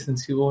and they'll listen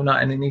to you all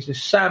night." And then he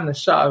just slammed the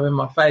shutter in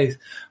my face.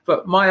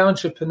 But my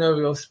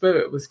entrepreneurial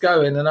spirit was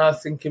going, and I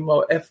was thinking,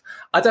 well, if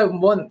I don't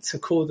want to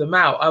call them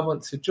out, I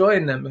want to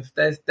join them. If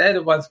they're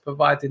the ones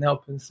providing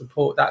help and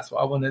support, that's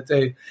what I want to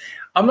do.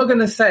 I'm not going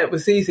to say it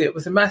was easy. It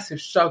was a massive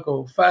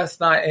struggle.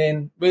 First night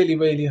in, really,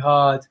 really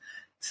hard.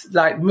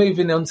 Like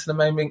moving on to the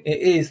main thing, it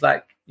is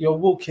like you're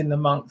walking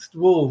amongst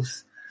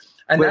wolves.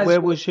 And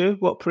where was you?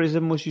 What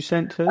prison was you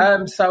sent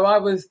to? So I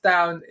was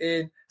I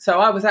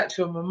was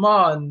actually on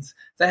remand.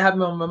 They had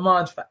me on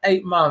remand for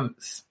 8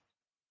 months.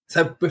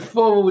 So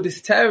before all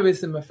this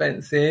terrorism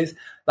offences,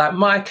 like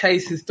my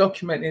case is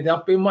documented.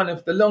 I've been one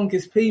of the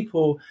longest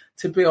people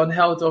to be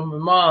held on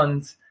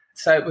remand.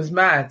 So it was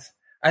mad.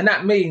 And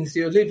that means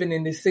you're living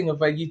in this thing of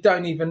where you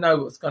don't even know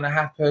what's going to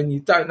happen. You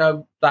don't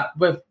know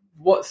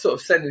what sort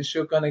of sentence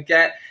you're going to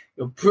get.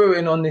 You're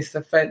brewing on this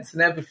offence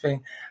and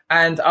everything.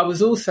 And I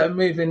was also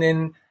moving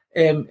in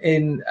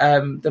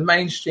the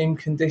mainstream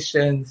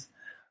conditions,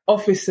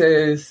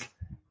 officers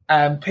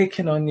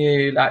picking on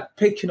you, like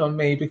picking on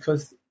me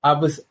because I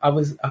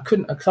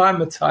couldn't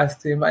acclimatise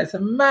to him.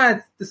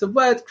 There's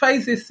a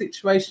craziest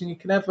situation you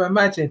can ever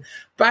imagine.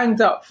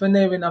 Banged up for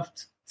near enough.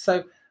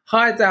 So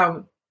high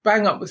down,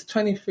 bang up was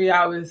 23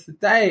 hours a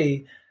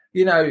day.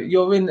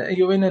 You're in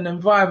an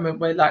environment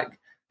where like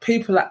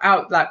people are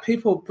out, like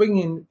people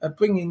are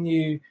bringing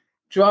you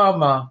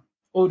drama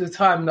all the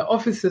time. The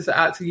officers are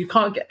out, so you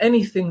can't get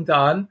anything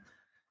done.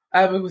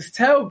 It was a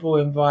terrible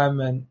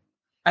environment.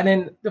 And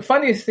then the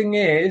funniest thing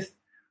is,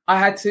 I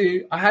had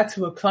to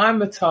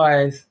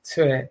acclimatise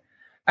to it.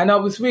 And I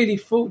was really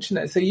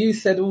fortunate. So you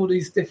said all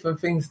these different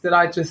things. Did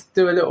I just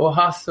do a little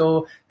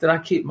hustle? Did I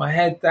keep my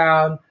head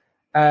down?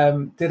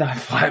 Did I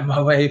fight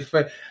my way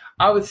through?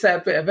 I would say a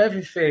bit of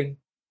everything.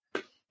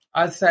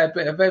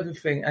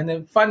 And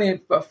then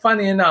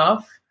funny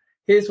enough,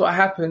 here's what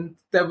happened.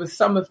 There was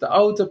some of the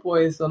older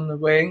boys on the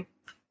wing.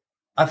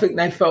 I think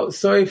they felt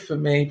sorry for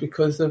me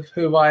because at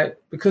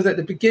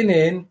the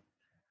beginning,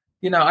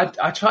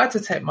 I tried to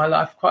take my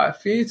life quite a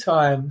few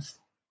times,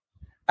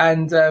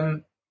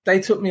 and they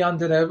took me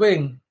under their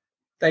wing.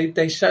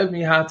 They showed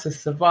me how to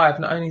survive,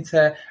 not only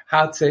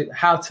how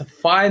to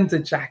find the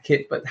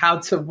jacket, but how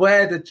to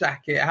wear the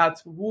jacket, how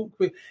to walk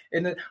with.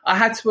 I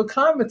had to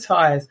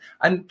acclimatise,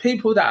 and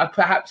people that I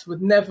perhaps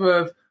would never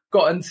have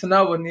gotten to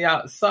know on the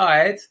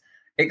outside,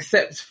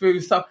 except through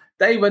some,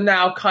 they were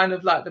now kind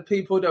of like the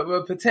people that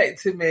were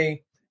protecting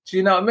me. Do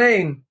you know what I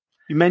mean?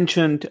 You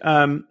mentioned,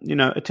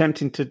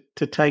 attempting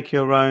to take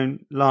your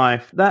own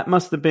life. That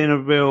must have been a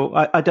real,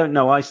 I don't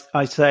know,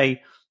 I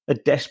say a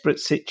desperate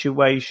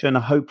situation,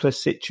 a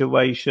hopeless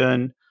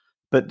situation,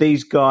 but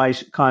these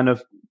guys kind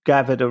of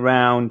gathered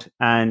around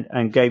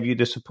and gave you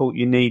the support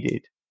you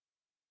needed.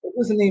 It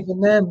wasn't even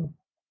them.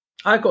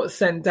 I got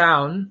sent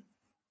down,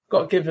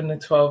 got given the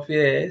 12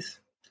 years,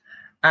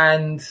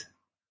 and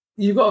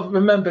you've got to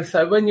remember,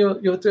 so when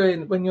you're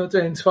doing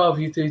 12,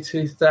 you do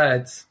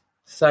 2/3.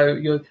 So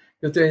you're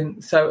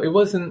doing, so it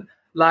wasn't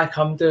like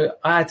I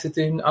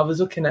was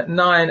looking at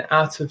 9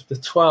 out of the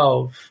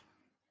 12.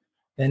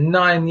 And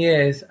 9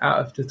 years out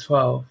of the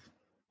 12,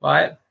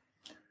 right?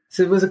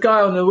 So there was a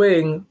guy on the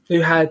wing who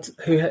had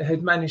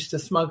managed to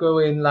smuggle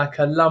in like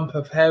a lump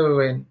of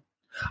heroin.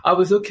 I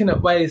was looking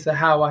at ways of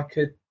how I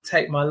could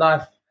take my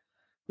life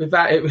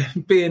without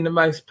it being the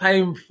most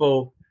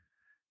painful,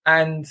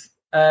 and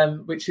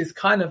which is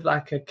kind of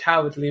like a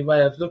cowardly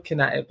way of looking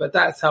at it. But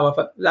that's how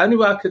the only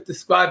way I could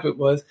describe it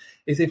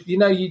is if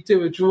you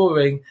do a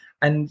drawing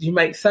and you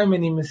make so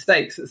many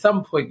mistakes, at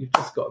some point you've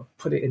just got to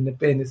put it in the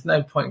bin. There's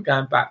no point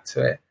going back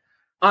to it.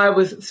 I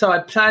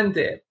planned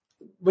it.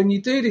 When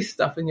you do this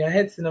stuff and your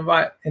head's in the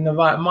right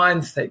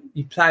mindset,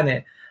 you plan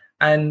it.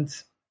 And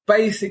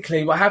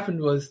basically what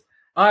happened was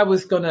I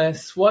was gonna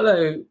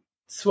swallow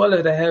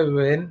the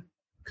heroin,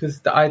 because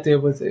the idea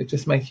was it would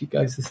just make you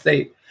go to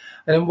sleep.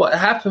 And then what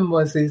happened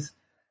is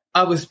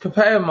I was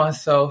preparing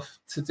myself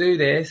to do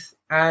this,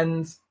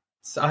 and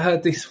so I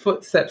heard these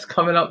footsteps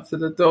coming up to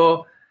the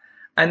door.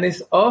 And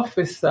this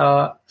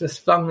officer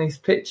just flung these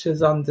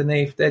pictures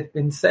underneath. They'd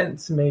been sent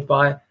to me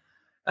by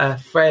a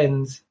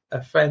friend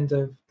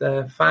of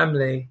the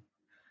family.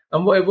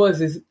 And what it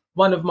was is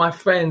one of my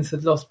friends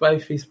had lost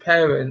both his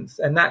parents.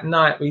 And that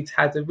night we'd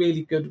had a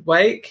really good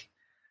wake.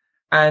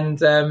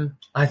 And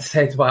I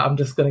said, well, I'm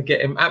just going to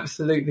get him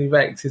absolutely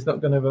wrecked. He's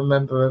not going to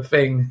remember a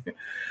thing.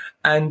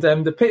 And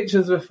the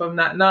pictures were from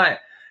that night.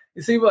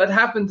 You see, what had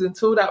happened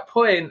until that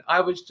point, I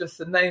was just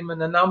a name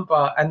and a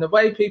number. And the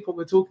way people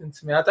were talking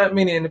to me, I don't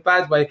mean it in a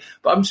bad way,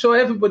 but I'm sure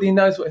everybody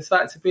knows what it's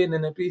like to be in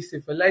an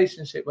abusive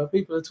relationship where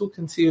people are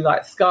talking to you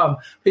like scum.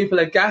 People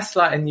are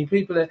gaslighting you.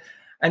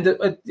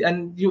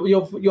 And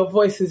your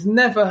voice is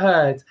never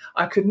heard.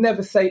 I could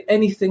never say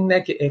anything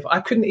negative.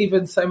 I couldn't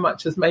even so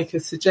much as make a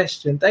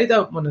suggestion. They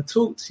don't want to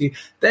talk to you.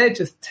 They're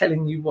just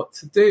telling you what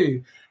to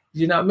do.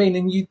 You know what I mean?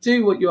 And you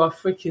do what you are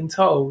freaking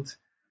told.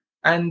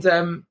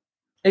 And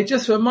it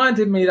just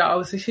reminded me that I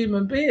was a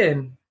human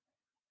being.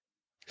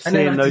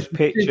 Seeing those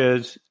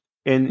pictures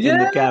in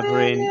the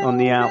gathering on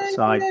the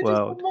outside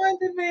world. It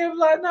reminded me of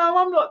like, no,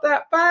 I'm not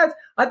that bad.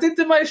 I did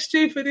the most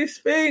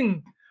stupidest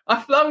thing.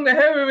 I flung the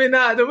heroin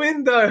out the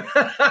window.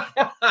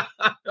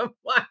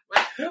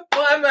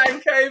 my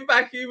man came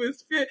back. He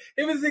was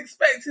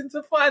expecting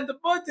to find the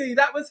body.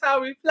 That was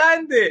how he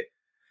planned it.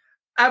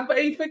 But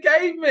he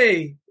forgave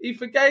me.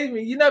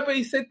 But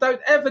he said,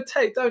 don't ever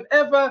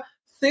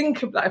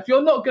think about, if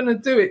you're not going to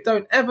do it,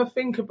 don't ever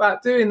think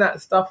about doing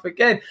that stuff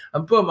again.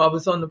 And boom, I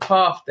was on the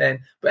path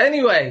then. But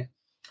anyway,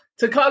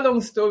 to cut a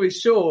long story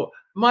short,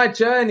 my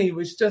journey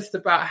was just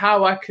about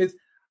how I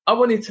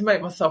wanted to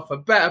make myself a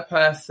better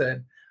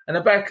person. And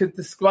the way I could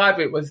describe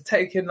it was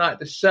taking like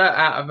the shirt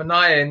out of an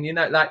iron,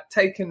 like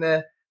taking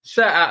the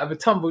shirt out of a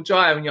tumble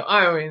dryer and you're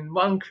ironing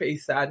one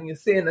crease out and you're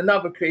seeing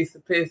another crease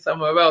appear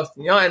somewhere else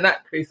and you iron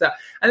that crease out.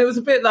 And it was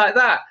a bit like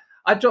that.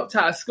 I dropped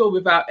out of school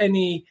without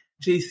any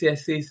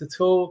GCSEs at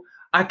all.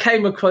 I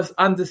came across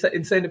in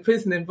the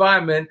prison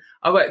environment,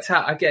 I worked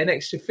out I get an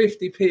extra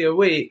 50p a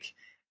week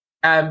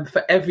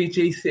for every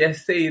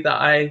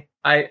GCSE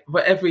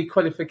for every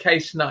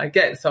qualification that I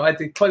get. So I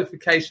did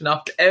qualification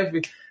after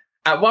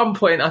at one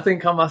point, I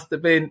think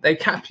they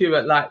cap you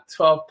at like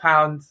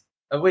 £12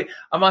 a week.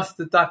 I must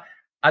have done,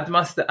 and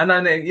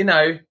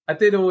then, I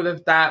did all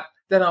of that.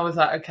 Then I was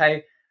like,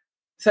 okay.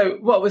 So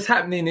what was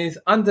happening is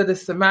under the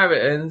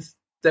Samaritans,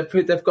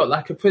 they've got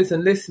like a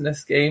prison listener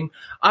scheme.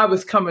 I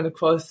was coming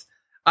across,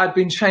 I'd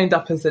been trained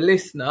up as a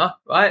listener,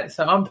 right?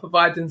 So I'm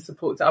providing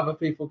support to other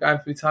people going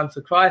through times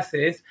of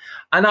crisis.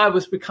 And I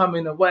was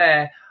becoming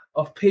aware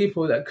of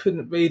people that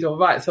couldn't read or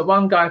write. So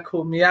one guy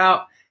called me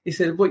out. He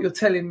said, what you're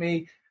telling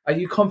me, are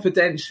you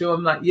confidential?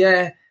 I'm like,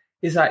 yeah.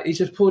 he's like, he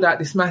just pulled out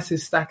this massive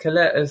stack of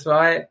letters,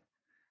 right?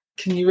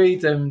 Can you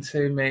read them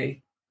to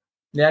me?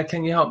 Yeah,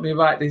 can you help me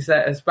write these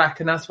letters back?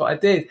 And that's what I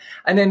did.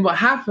 And then what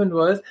happened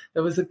was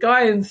there was a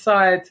guy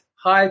inside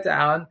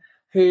Highdown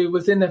who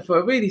was in there for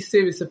a really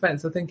serious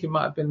offence. I think it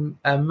might have been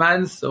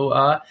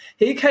manslaughter.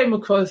 He came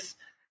across,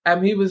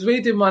 he was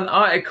reading one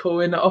article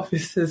in the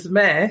Officer's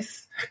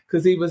Mess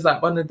because he was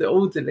like one of the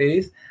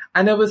orderlies,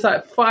 and there was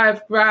like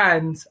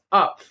 $5,000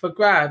 up for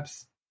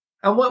grabs.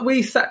 And what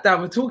we sat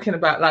down, we're talking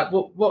about, like,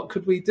 what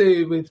could we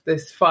do with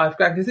this $5,000?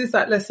 Because he's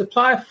like, let's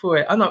apply for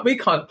it. I'm like, we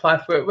can't apply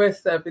for it. We're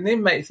serving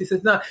inmates. He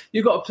says, no,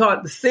 you've got to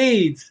plant the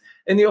seeds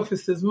in the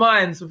officers'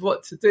 minds of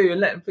what to do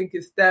and let them think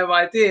it's their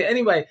idea.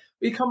 Anyway,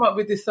 we come up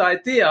with this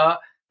idea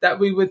that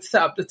we would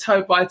set up the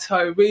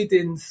toe-by-toe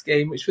reading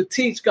scheme, which would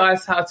teach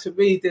guys how to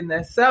read in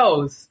their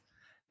cells.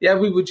 Yeah,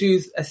 we would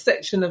use a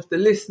section of the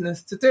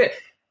listeners to do it.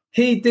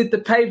 He did the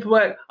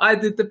paperwork. I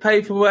did the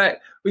paperwork.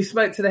 We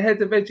spoke to the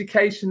head of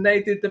education.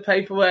 They did the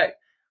paperwork.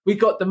 We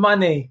got the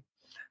money.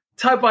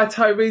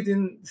 Toe-by-toe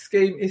reading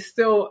scheme is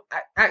still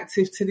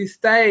active to this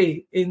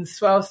day in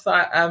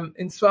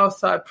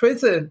Swellside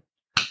prison.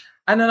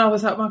 And then I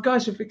was like, my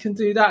gosh, if we can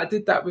do that, I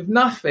did that with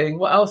nothing.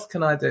 What else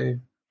can I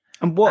do?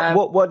 And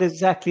what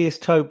exactly is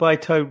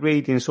toe-by-toe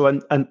reading? So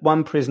and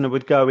one prisoner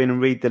would go in and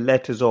read the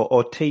letters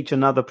or teach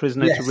another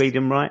prisoner to read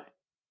and write?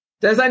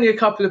 There's only a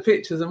couple of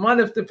pictures, and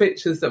one of the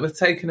pictures that was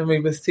taken of me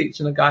was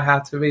teaching a guy how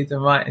to read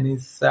and write in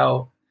his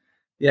cell.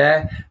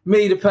 Yeah.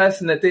 Me, the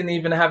person that didn't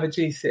even have a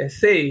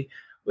GCSE,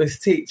 was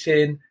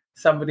teaching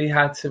somebody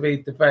how to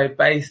read the very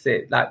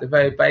basics.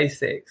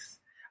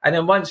 And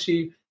then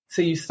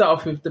you start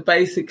off with the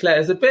basic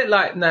letters, a bit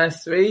like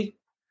nursery,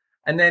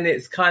 and then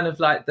it's kind of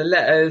like the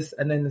letters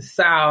and then the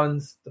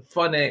sounds, the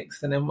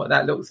phonics, and then what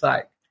that looks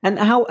like. And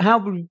how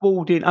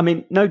rewarding, I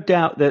mean, no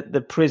doubt that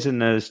the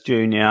prisoners,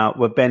 Junior,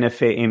 were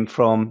benefiting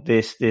from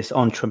this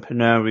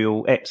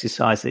entrepreneurial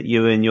exercise that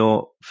you and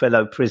your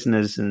fellow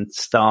prisoners and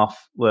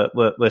staff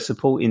were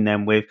supporting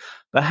them with.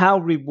 But how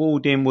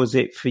rewarding was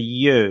it for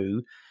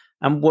you?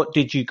 And what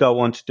did you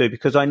go on to do?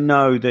 Because I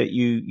know that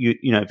you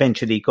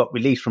eventually got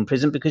released from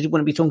prison, because you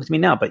wouldn't be talking to me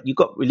now, but you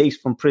got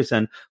released from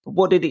prison. But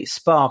what did it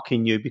spark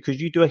in you?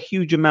 Because you do a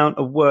huge amount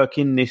of work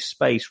in this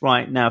space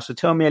right now. So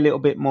tell me a little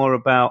bit more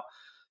about,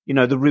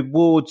 the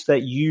rewards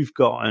that you've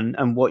gotten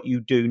and what you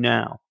do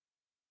now.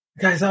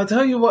 Guys, I'll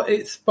tell you what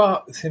it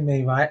sparked in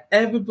me, right?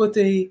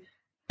 Everybody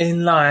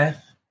in life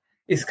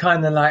is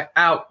kind of like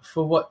out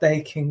for what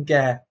they can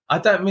get. I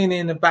don't mean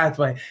it in a bad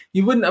way.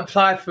 You wouldn't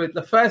apply for it.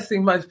 The first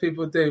thing most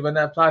people do when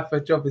they apply for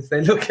a job is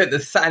they look at the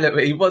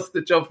salary. What's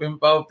the job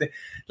involved in?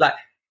 Like,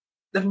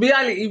 the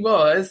reality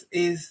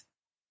is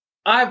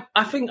I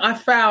think I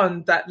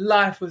found that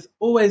life was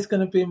always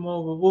going to be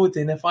more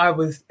rewarding if I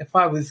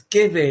was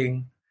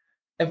giving.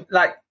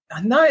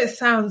 I know it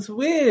sounds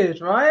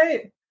weird,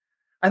 right?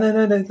 And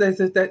then there's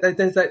like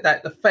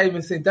that the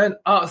famous thing: don't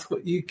ask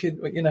what you can,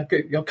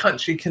 your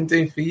country can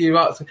do for you.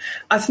 Ask.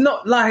 It's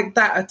not like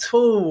that at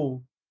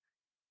all.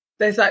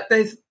 It's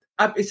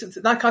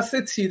like I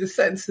said to you, the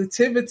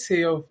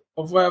sensitivity of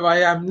where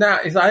I am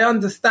now is I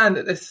understand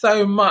that there's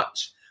so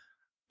much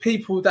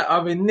people that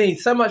are in need,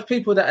 so much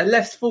people that are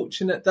less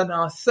fortunate than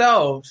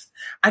ourselves,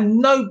 and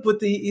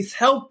nobody is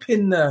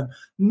helping them.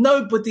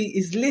 Nobody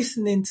is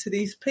listening to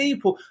these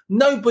people.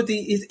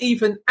 Nobody is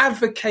even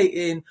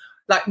advocating.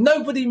 Like,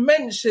 nobody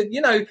mentioned,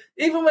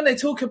 even when they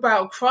talk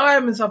about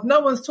crime and stuff,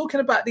 no one's talking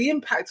about the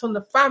impact on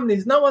the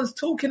families. No one's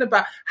talking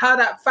about how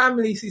that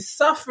family is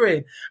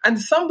suffering. And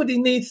somebody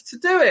needs to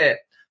do it.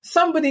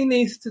 Somebody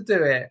needs to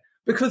do it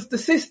because the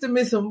system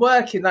isn't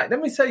working. Like, let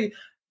me tell you,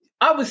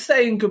 I was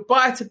saying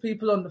goodbye to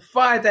people on the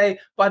Friday.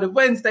 By the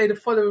Wednesday, the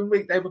following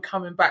week, they were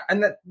coming back.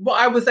 And what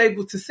I was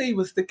able to see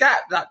was the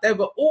gap. Like, there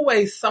were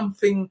always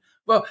something,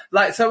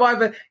 so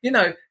either,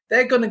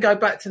 they're going to go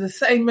back to the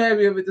same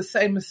area with the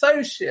same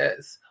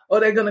associates, or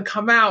they're going to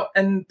come out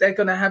and they're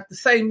going to have the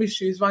same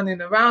issues running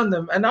around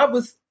them. And I'll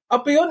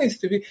be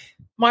honest with you,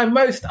 my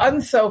most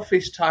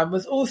unselfish time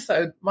was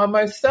also my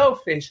most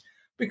selfish,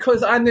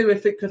 because I knew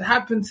if it could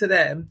happen to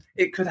them,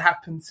 it could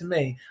happen to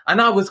me.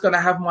 And I was going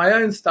to have my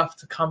own stuff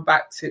to come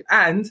back to.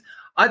 And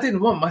I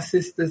didn't want my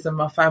sisters and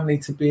my family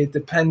to be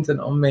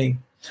dependent on me.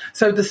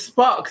 So the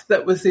spark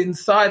that was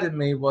inside of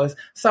me was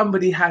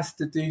somebody has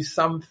to do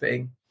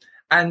something.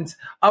 And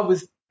I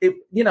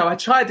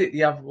tried it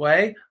the other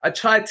way. I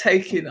tried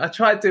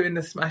doing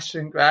the smash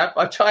and grab.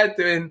 I tried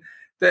doing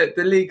the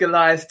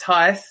legalized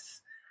heists,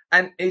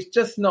 and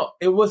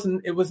it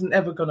wasn't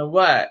ever going to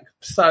work.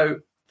 So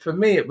for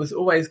me, it was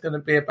always going to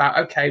be about,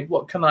 okay,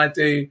 what can I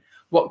do?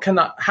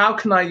 How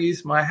can I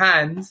use my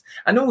hands?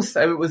 And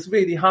also it was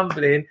really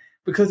humbling,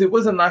 because it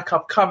wasn't like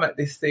I've come at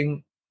this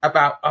thing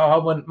about, I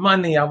want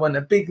money, I want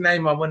a big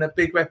name, I want a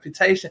big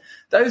reputation.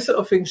 Those sort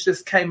of things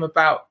just came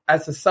about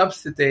as a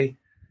subsidy.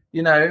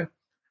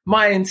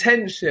 My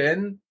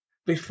intention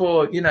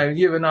before,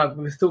 you and I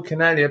were talking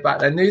earlier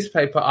about the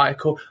newspaper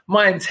article,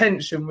 my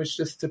intention was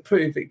just to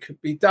prove it could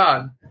be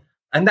done.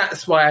 And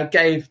that's why I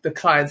gave the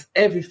clients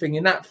everything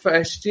in that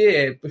first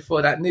year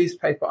before that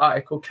newspaper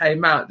article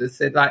came out that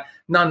said, like,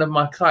 none of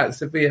my clients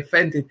would be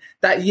offended.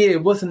 That year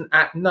wasn't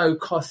at no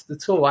cost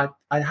at all.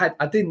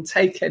 I didn't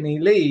take any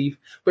leave,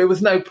 but it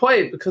was no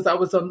point because I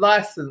was on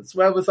license.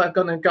 Where was I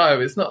going to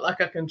go? It's not like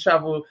I can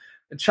travel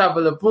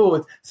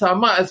abroad. So I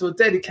might as well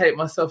dedicate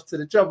myself to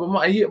the job. And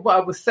what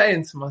I was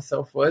saying to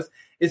myself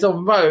is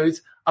on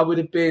roads, I would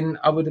have been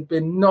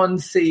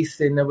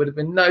non-ceasing. There would have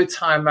been no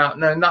time out,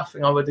 no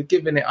nothing. I would have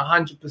given it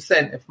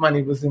 100% if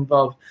money was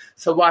involved.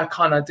 So why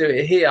can't I do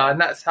it here?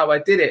 And that's how I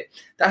did it.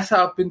 That's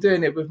how I've been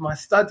doing it with my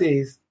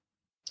studies.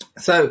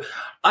 So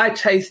I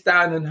chased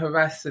down and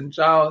harassed St.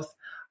 Giles.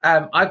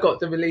 I got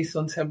the release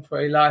on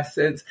temporary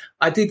license.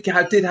 I did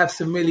have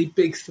some really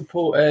big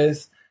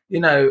supporters,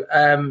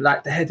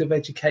 like the head of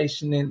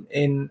education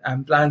in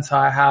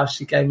Blantyre House.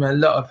 She gave me a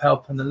lot of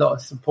help and a lot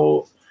of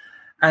support.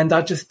 And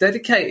I just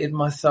dedicated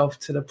myself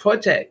to the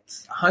project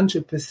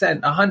 100%,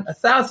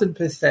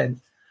 1,000%.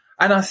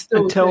 And I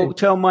still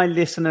tell my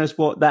listeners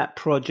what that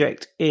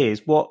project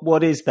is.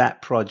 What is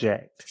that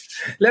project?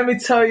 Let me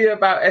tell you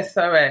about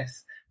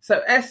SOS.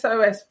 So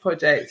SOS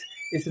Project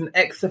is an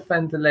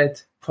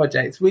ex-offender-led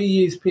project. We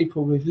use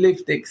people with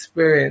lived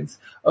experience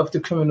of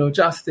the criminal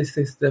justice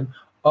system,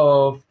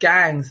 of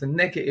gangs and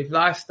negative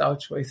lifestyle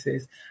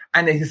choices.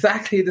 And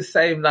exactly the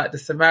same like the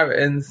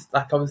Samaritans,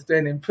 like I was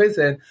doing in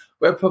prison,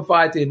 we're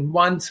providing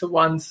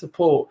one-to-one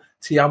support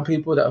to young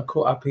people that are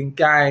caught up in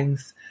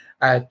gangs,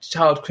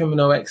 child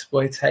criminal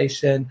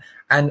exploitation,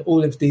 and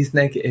all of these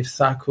negative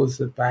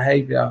cycles of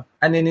behaviour.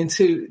 And then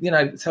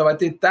so I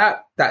did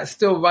that. That's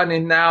still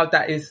running now.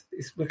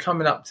 We're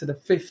coming up to the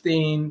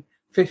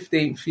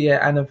 15th year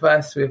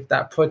anniversary of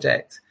that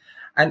project.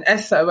 And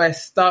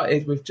SOS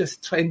started with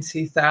just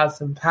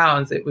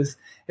 £20,000.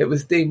 It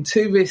was deemed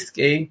too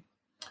risky,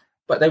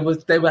 but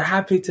they were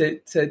happy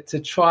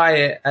to try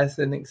it as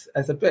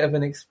a bit of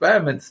an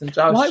experiment. St.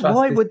 Giles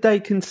why would they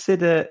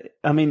consider?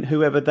 I mean,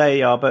 whoever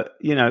they are,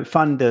 but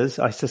funders,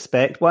 I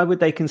suspect. Why would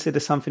they consider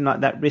something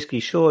like that risky?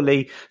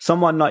 Surely,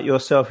 someone like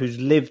yourself who's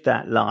lived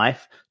that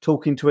life,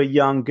 talking to a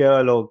young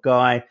girl or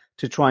guy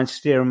to try and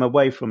steer them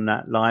away from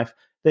that life.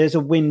 There's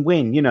a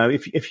win-win.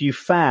 If you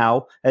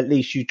foul, at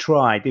least you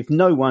tried. If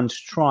no one's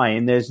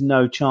trying, there's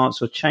no chance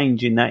of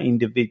changing that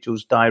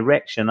individual's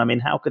direction. I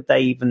mean, how could they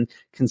even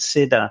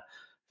consider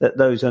that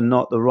those are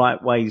not the right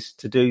ways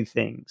to do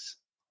things?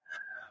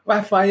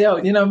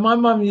 Raphael, my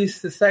mum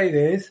used to say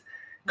this,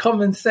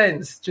 common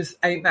sense just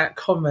ain't that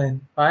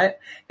common, right?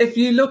 If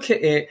you look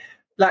at it,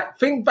 like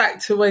think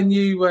back to when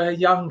you were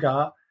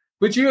younger,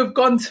 would you have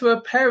gone to a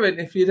parent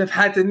if you'd have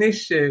had an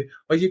issue,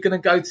 or you're going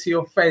to go to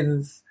your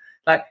friends?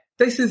 Like,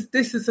 this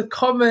is a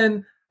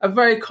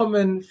very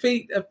common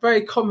feat, a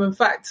very common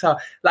factor.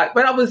 Like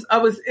when I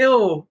was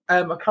ill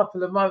a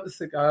couple of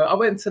months ago, I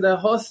went to the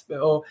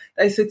hospital.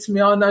 They said to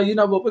me, "Oh no, you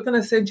know what? We're going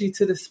to send you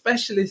to the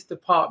specialist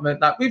department.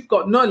 Like we've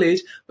got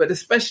knowledge, but the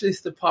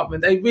specialist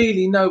department, they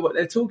really know what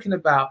they're talking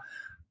about."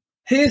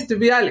 Here's the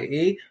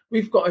reality: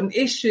 we've got an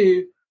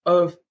issue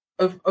of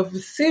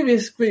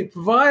serious group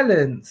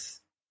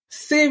violence,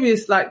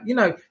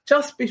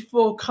 just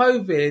before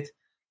COVID.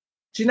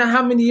 Do you know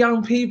how many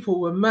young people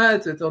were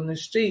murdered on the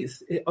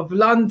streets of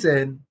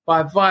London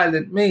by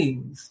violent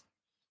means?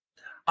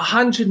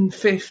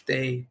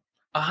 150,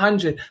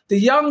 100. The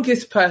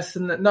youngest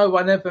person that no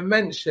one ever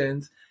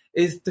mentions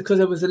is because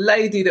there was a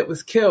lady that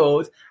was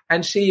killed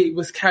and she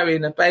was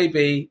carrying a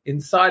baby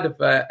inside of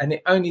her and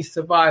it only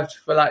survived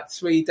for like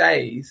 3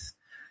 days.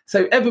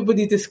 So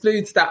everybody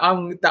excludes that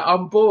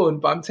unborn,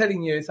 but I'm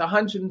telling you, it's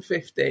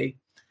 150.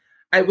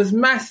 It was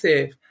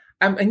massive.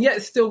 And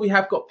yet still we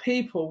have got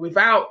people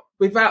without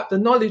the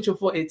knowledge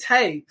of what it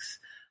takes,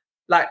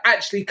 like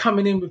actually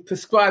coming in with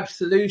prescribed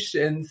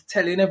solutions,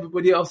 telling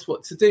everybody else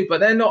what to do.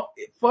 But they're not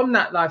from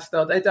that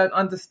lifestyle. They don't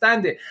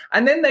understand it.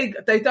 And then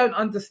they don't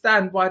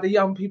understand why the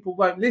young people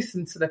won't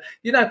listen to them.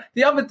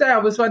 The other day I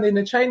was running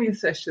a training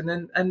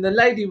session and the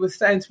lady was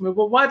saying to me,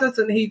 well, why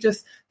doesn't he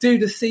just do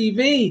the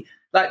CV?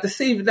 Like the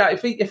CV, like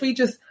if he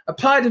just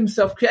applied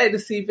himself, created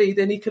a CV,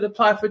 then he could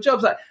apply for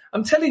jobs. Like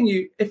I'm telling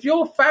you, if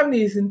your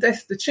family is in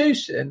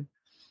destitution,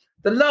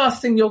 the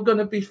last thing you're going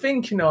to be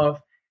thinking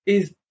of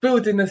is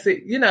building a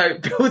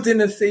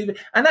CV.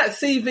 And that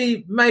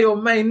CV may or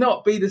may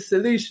not be the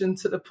solution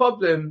to the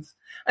problems.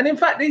 And in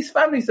fact, these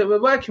families that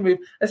we're working with,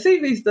 a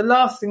CV is the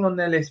last thing on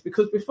their list,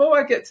 because before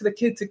I get to the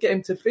kid to get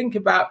him to think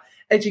about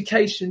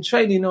education,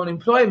 training, or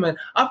employment,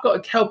 I've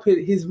got to help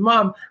his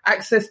mum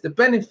access the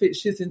benefits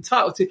she's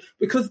entitled to,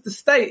 because the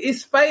state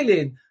is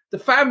failing the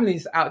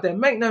families out there.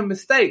 Make no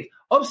mistake,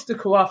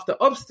 obstacle after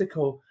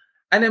obstacle.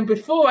 And then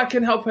before I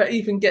can help her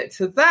even get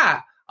to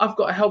that, I've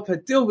got to help her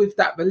deal with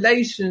that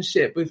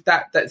relationship with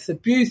that's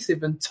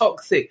abusive and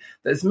toxic,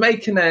 that's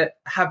making her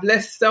have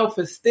less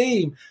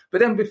self-esteem. But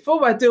then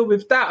before I deal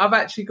with that, I've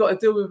actually got to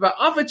deal with her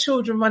other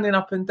children running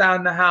up and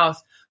down the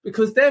house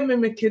because they're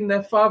mimicking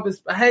their father's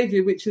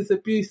behaviour, which is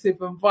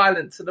abusive and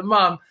violent to the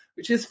mum,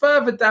 which is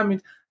further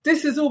damage.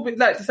 This is all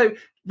like, so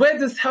where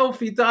does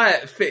healthy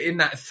diet fit in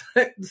that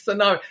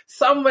scenario?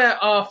 Somewhere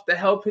after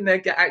helping her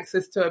get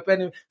access to her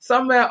benefit,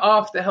 somewhere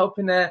after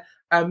helping her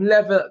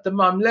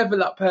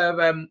level up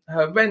her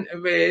rent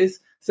arrears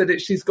so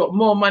that she's got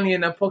more money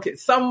in her pocket,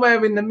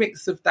 somewhere in the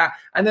mix of that.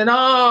 And then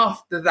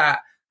after that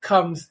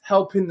comes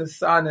helping the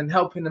son and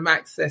helping them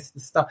access the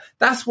stuff.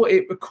 That's what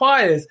it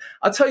requires.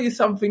 I'll tell you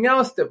something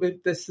else that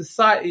with the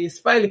society is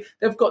failing.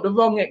 They've got the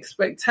wrong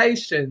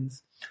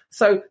expectations.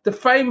 So the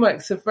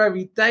frameworks are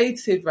very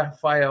dated,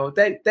 Raphael.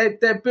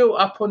 They're built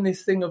up on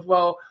this thing of,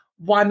 well,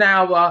 1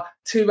 hour,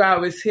 2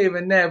 hours here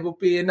and there will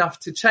be enough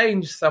to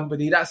change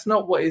somebody. That's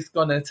not what it's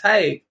going to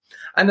take.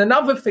 And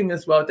another thing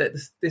as well that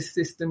this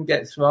system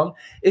gets wrong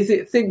is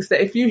it thinks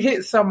that if you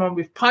hit someone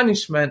with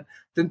punishment,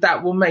 then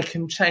that will make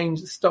them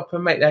change, stop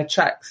and make their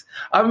tracks.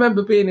 I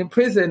remember being in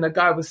prison, a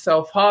guy was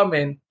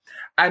self-harming,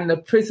 and the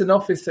prison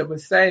officer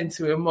was saying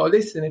to him, well,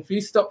 listen, if you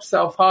stop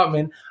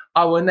self-harming,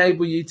 I will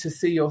enable you to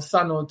see your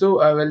son or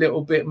daughter a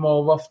little bit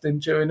more often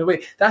during the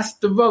week. That's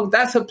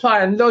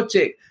applying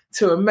logic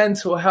to a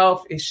mental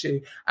health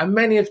issue. And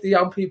many of the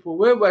young people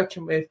we're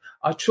working with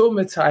are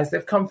traumatized.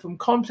 They've come from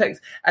complex.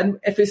 And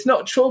if it's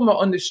not trauma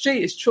on the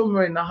street, it's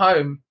trauma in the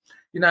home.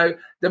 You know,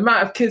 the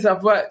amount of kids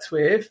I've worked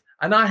with,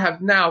 and I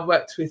have now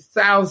worked with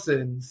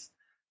thousands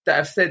that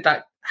have said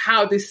that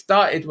how this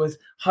started was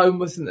home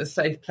wasn't a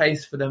safe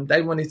place for them.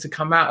 They wanted to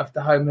come out of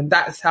the home, and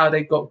that's how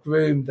they got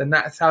groomed, and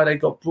that's how they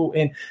got brought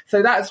in.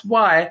 So that's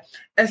why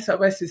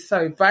SOS is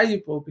so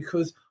valuable,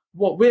 because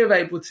what we're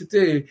able to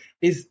do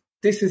is,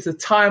 this is a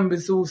time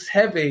resource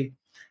heavy.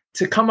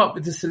 To come up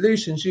with the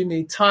solutions, you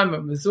need time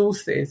and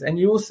resources, and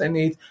you also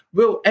need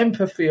real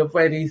empathy of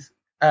where these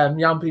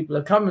young people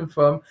are coming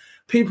from.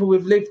 People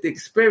with lived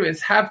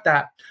experience have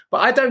that.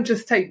 But we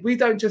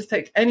don't just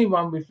take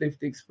anyone with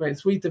lived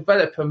experience. We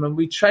develop them and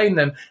we train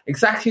them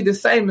exactly the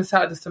same as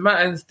how the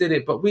Samaritans did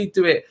it, but we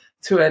do it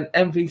to an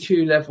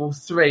MVQ level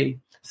 3.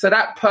 So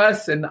that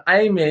person, the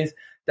aim is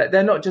that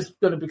they're not just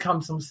going to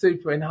become some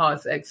super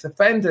enhanced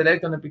ex-offender. They're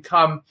going to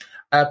become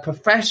a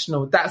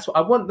professional. That's what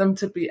I want them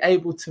to be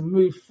able to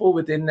move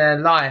forward in their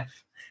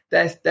life,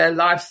 their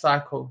life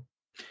cycle.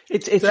 Do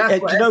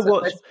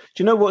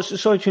you know what?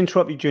 Sorry to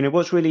interrupt you, Junior.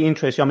 What's really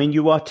interesting, I mean,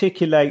 you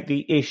articulate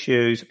the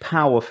issues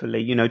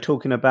powerfully, you know,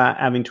 talking about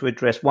having to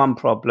address one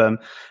problem,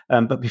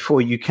 but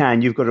before you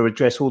can, you've got to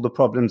address all the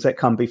problems that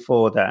come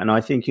before that. And I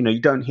think, you know,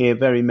 you don't hear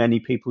very many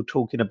people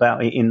talking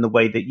about it in the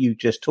way that you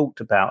just talked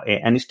about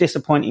it. And it's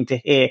disappointing to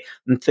hear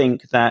and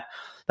think that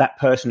that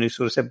person who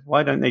sort of said,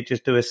 why don't they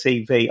just do a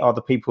CV, are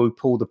the people who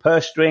pull the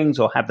purse strings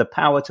or have the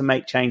power to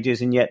make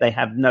changes, and yet they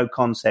have no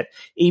concept.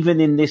 Even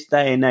in this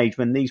day and age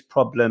when these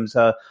problems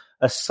are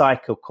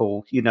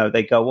cyclical, you know,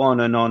 they go on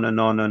and on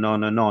and on and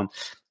on and on.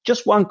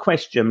 Just one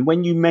question.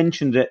 When you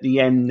mentioned at the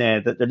end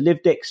there that the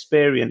lived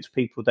experience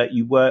people that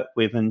you work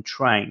with and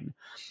train,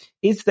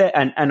 is there,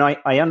 and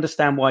I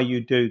understand why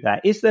you do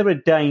that, is there a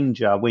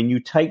danger when you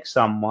take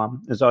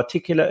someone as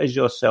articulate as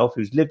yourself,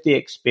 who's lived the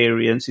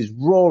experience, is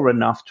raw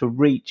enough to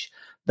reach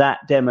that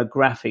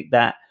demographic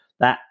that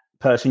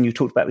person you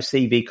talked about with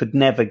CV could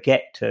never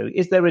get to?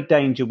 Is there a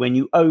danger when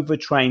you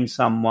overtrain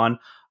someone,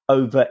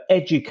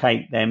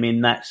 over-educate them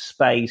in that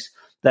space,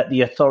 that the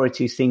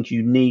authorities think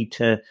you need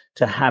to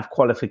have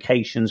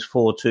qualifications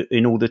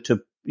in order to,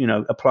 you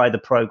know, apply the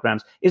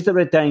programs? Is there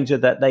a danger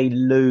that they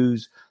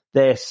lose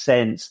their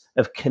sense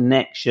of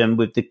connection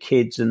with the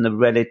kids and the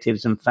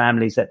relatives and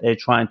families that they're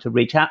trying to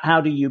reach?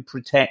 How do you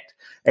protect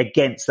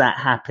against that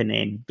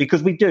happening?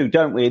 Because we do,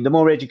 don't we? The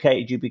more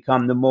educated you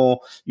become, the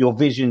more your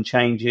vision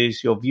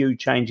changes, your view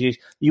changes,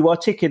 you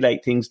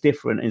articulate things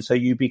different, and so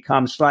you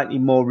become slightly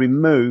more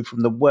removed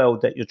from the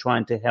world that you're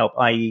trying to help,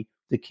 i.e.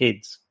 the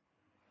kids.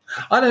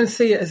 I don't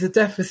see it as a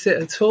deficit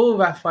at all,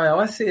 Raphael.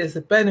 I see it as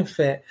a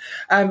benefit.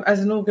 As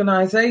an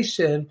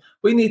organisation,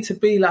 we need to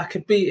be like a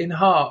beating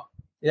heart.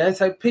 Yeah,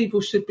 so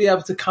people should be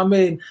able to come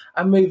in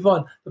and move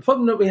on. The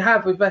problem that we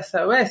have with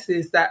SOS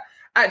is that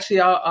actually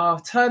our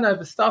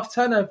staff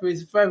turnover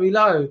is very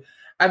low.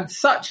 And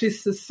such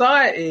is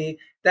society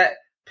that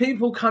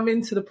people come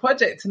into the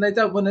project and they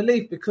don't want to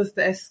leave because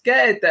they're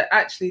scared that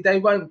actually they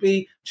won't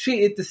be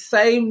treated the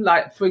same,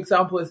 like, for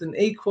example, as an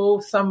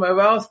equal somewhere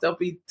else. They'll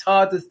be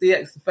tarred as the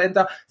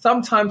ex-offender.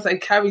 Sometimes they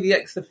carry the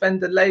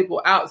ex-offender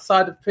label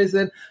outside of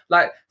prison.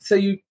 Like, so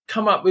you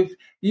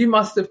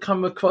must have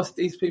come across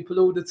these people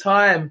all the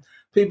time,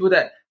 people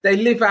that they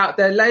live out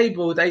their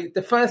label.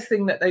 The first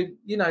thing that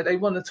they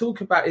want to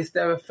talk about is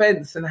their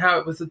offence and how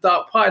it was a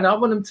dark part. And I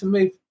want them to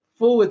move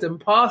forward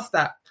and past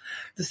that.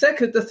 The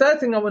third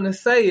thing I want to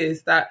say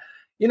is that,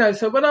 you know,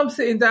 so when I'm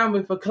sitting down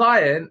with a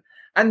client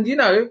and, you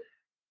know,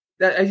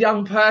 a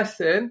young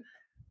person,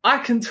 I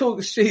can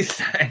talk street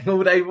slang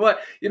all they want.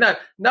 You know,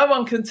 no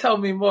one can tell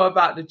me more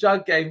about the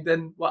drug game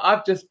than what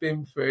I've just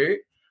been through.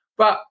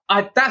 But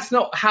that's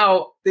not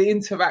how the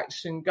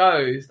interaction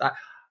goes. Like,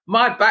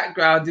 my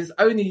background is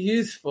only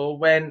useful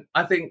when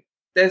I think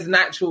there's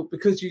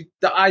because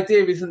the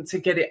idea isn't to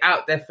get it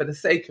out there for the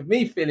sake of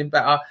me feeling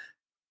better.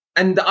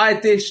 And the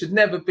idea should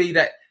never be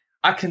that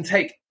I can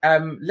take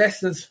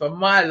lessons from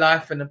my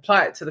life and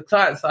apply it to the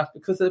client's life,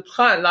 because the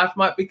client life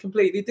might be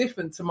completely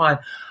different to mine.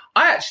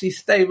 I actually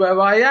stay where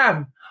I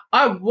am.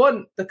 I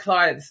want the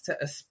clients to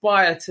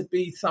aspire to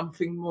be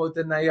something more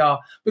than they are,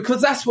 because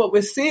that's what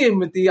we're seeing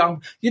with the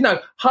young.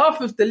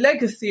 Half of the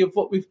legacy of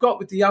what we've got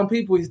with the young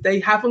people is they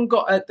haven't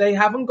got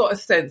a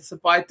sense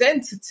of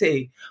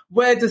identity.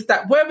 Where has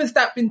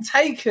that been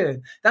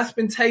taken? That's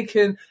been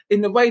taken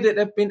in the way that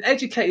they've been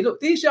educated. Look,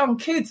 these young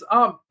kids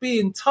aren't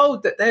being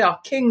told that they are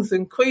kings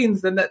and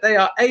queens and that they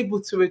are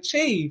able to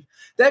achieve.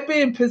 They're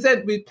being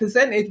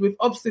presented with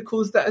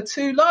obstacles that are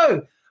too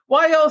low.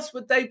 Why else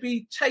would they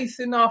be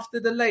chasing after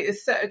the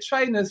latest set of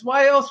trainers?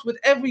 Why else would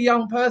every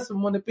young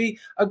person want to be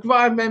a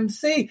grime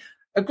MC?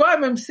 A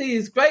grime MC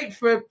is great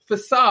for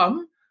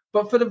some,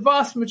 but for the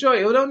vast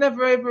majority, they'll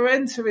never ever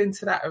enter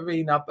into that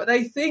arena. But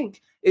they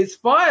think it's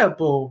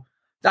viable.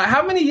 Like,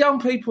 how many young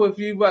people have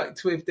you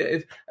worked with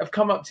that have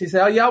come up to you and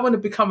say, "Oh yeah, I want to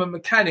become a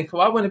mechanic,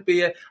 or I want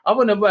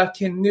to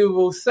work in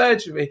neural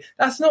surgery"?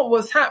 That's not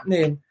what's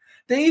happening.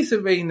 These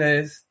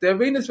arenas, the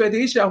arenas where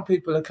these young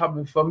people are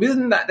coming from,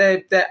 isn't that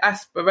their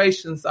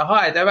aspirations are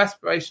high, their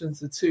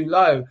aspirations are too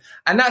low.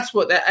 And that's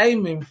what they're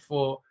aiming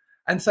for.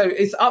 And so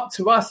it's up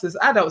to us as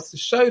adults to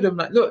show them,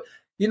 like, look,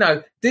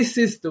 this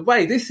is the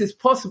way, this is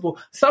possible.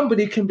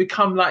 Somebody can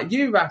become like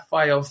you,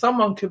 Raphael.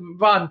 Someone can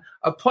run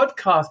a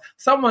podcast,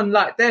 someone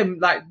like them,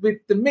 like with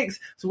the mix.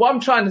 So what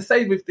I'm trying to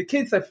say with the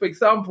kids, so for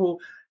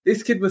example,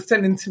 this kid was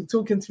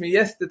talking to me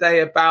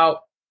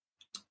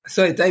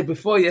day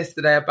before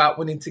yesterday about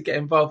wanting to get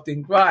involved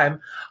in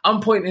grime. I'm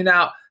pointing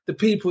out the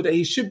people that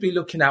he should be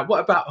looking at.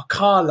 What about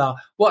Akala?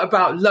 What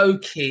about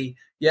Loki?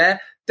 Yeah,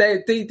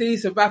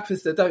 these are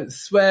rappers that don't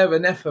swear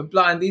and F and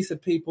blind. These are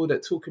people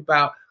that talk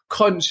about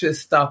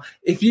conscious stuff.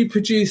 If you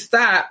produce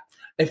that,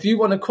 if you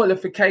want a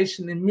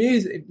qualification in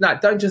music,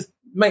 like, don't just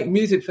make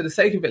music for the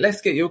sake of it.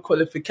 Let's get your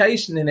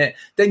qualification in it.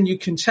 Then you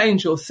can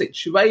change your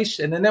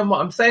situation. And then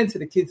what I'm saying to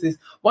the kids is,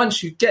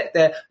 once you get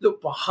there,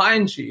 look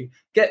behind you,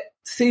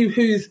 see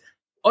who's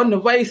on the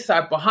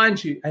wayside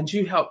behind you, and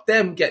you help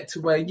them get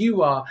to where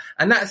you are.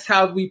 And that's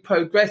how we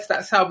progress.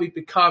 That's how we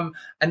become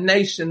a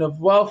nation of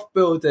wealth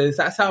builders.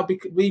 That's how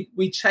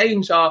we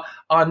change our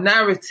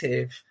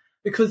narrative,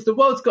 because the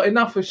world's got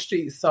enough of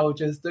street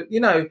soldiers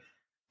that,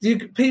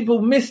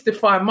 people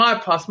mystify my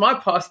past. My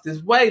past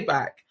is way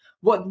back.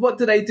 What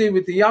do they do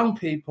with the young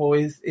people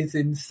is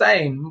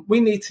insane.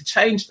 We need to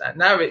change that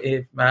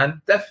narrative,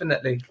 man.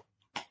 Definitely.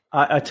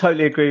 I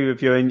totally agree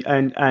with you,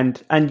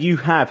 and you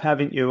have,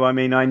 haven't you? I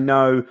mean, I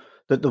know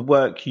that the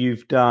work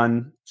you've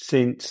done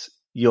since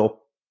your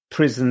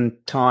prison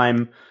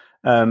time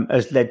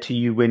has led to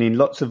you winning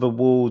lots of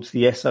awards,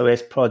 the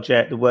SOS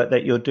Project, the work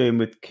that you're doing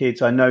with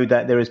kids. I know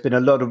that there has been a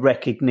lot of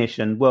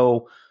recognition,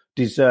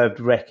 well-deserved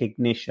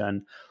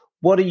recognition.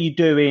 What are you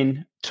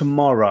doing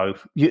tomorrow?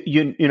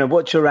 You know,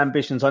 what's your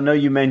ambitions? I know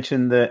you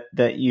mentioned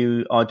that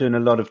you are doing a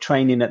lot of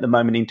training at the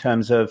moment in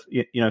terms of,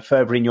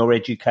 furthering your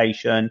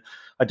education.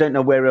 I don't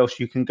know where else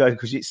you can go,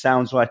 because it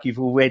sounds like you've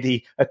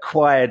already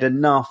acquired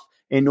enough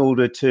in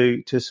order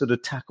to sort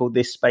of tackle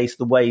this space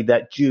the way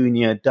that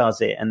Junior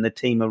does it and the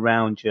team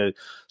around you.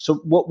 So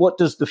what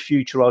does the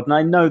future hold? And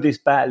I know this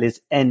battle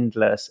is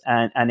endless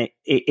and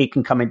it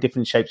can come in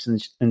different shapes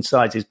and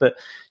sizes, but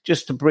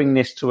just to bring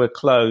this to a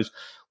close,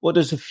 what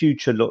does the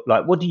future look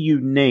like? What do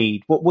you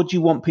need? What do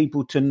you want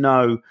people to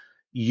know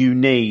you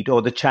need,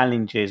 or the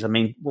challenges? I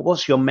mean,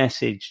 what's your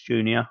message,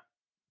 Junior?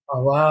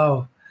 Oh,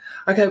 wow.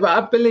 Okay, but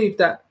I believe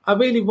that I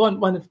really want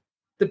one of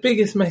the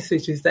biggest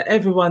messages that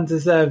everyone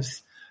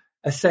deserves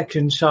a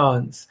second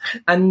chance,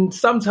 and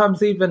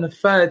sometimes even a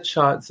third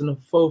chance and a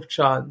fourth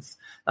chance.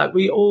 Like,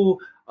 we all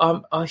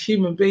are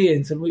human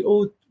beings, and we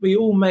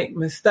all make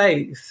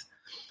mistakes.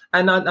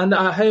 And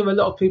I hear a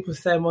lot of people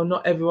saying, well,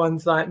 not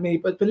everyone's like me.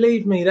 But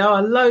believe me, there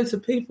are loads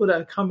of people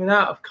that are coming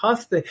out of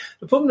custody.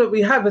 The problem that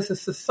we have as a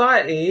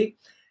society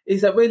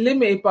is that we're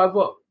limited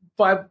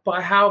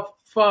by how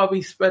far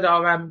we spread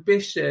our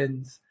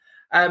ambitions.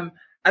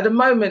 At the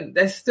moment,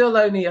 there's still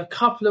only a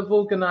couple of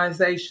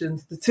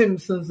organisations, the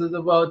Timpsons of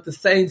the world, the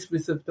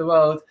Sainsbury's of the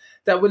world,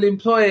 that will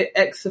employ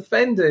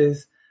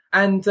ex-offenders.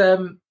 And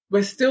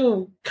we're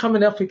still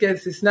coming up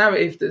against this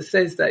narrative that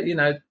says that,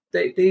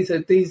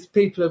 these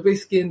people are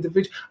risky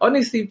individuals.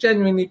 Honestly,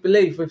 genuinely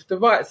believe with the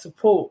right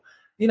support,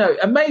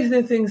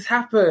 amazing things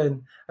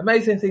happen.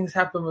 Amazing things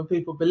happen when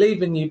people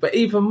believe in you, but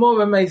even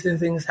more amazing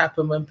things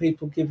happen when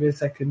people give you a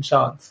second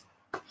chance.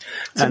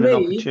 An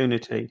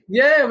opportunity.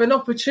 Yeah, an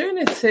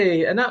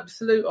opportunity, an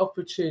absolute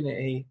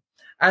opportunity.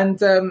 And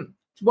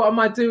what am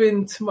I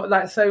doing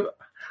tomorrow? So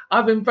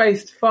I've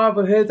embraced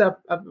fatherhood.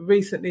 I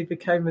recently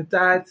became a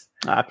dad.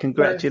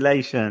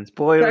 Congratulations.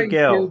 Boy or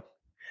girl? You.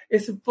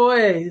 It's a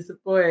boy. He's a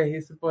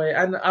boy.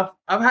 And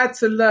I've had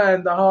to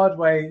learn the hard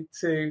way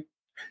to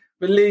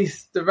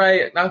release the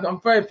rate.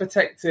 I'm very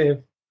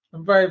protective.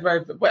 I'm very,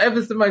 very,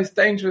 whatever's the most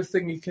dangerous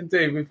thing you can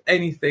do with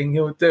anything,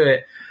 he'll do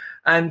it.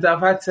 And I've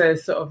had to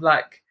sort of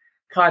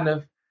kind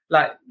of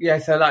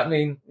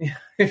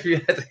if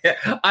you had,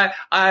 I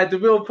had a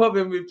real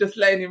problem with just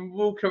letting him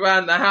walk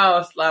around the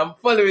house. Like, I'm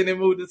following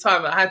him all the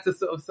time. I had to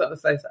sort of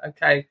say,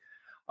 okay,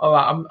 all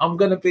right, I'm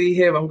going to be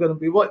here. I'm going to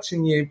be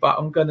watching you, but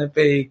I'm going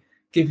to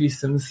give you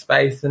some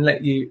space and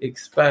let you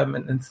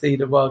experiment and see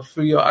the world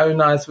through your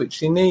own eyes,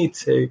 which you need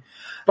to.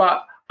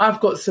 But I've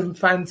got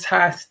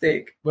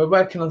we're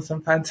working on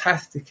some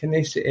fantastic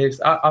initiatives.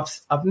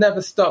 I've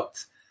never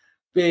stopped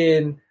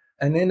being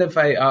an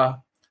innovator,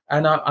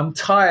 and I'm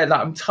tired. Like,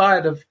 I'm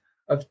tired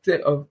of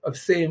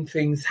seeing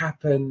things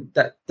happen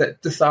that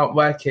just aren't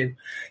working.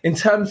 In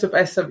terms of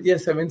SOS,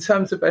 in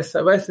terms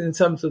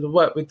of the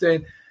work we're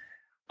doing,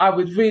 I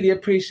would really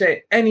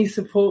appreciate any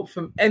support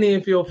from any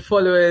of your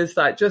followers,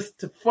 like just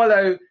to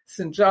follow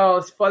St.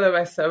 Giles,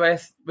 follow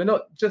SOS. We're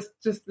not just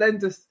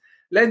lend us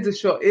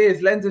your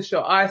ears, lend us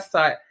your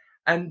eyesight,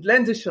 and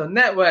lend us your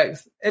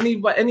networks.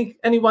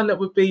 Anyone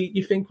that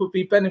you think would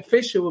be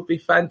beneficial would be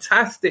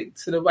fantastic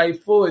to the way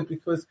forward,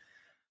 because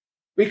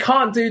we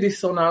can't do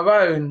this on our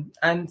own,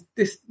 and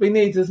we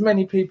need as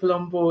many people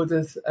on board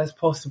as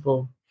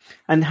possible.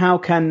 And how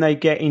can they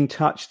get in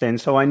touch then?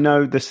 So I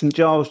know the St.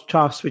 Giles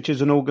Trust, which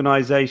is an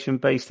organisation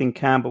based in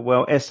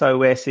Camberwell,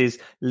 SOS is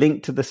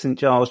linked to the St.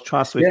 Giles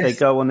Trust, which they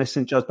go on the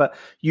St. Giles. But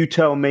you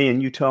tell me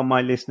and you tell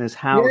my listeners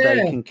how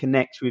they can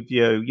connect with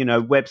you,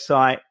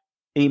 website,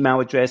 email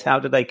address, how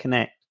do they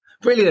connect?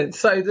 Brilliant.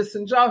 So the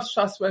St. Giles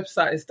Trust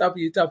website is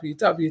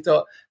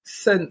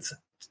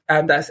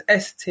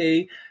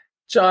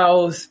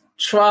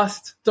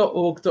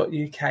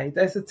www.stgilestrust.org.uk.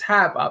 There's a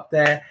tab up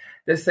there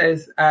that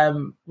says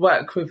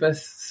work with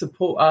us,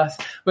 support us.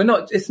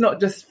 It's not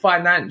just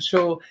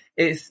financial,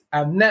 it's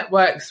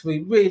networks.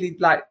 We really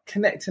like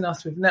connecting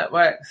us with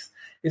networks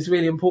is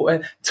really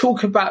important.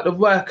 Talk about the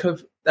work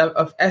of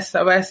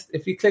SOS.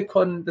 If you click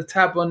on the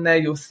tab on there,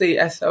 you'll see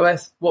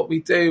SOS, what we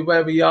do,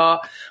 where we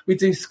are. We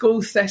do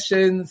school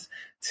sessions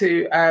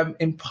to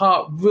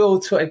impart real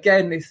to,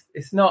 again,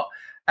 it's not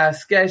a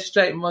scared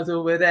straight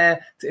model. We're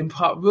there to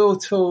impart real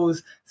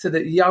tools so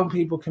that young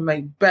people can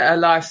make better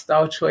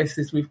lifestyle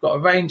choices. We've got a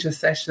range of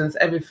sessions,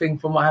 everything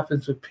from what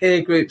happens with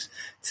peer groups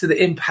to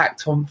the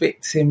impact on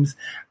victims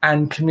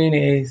and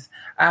communities.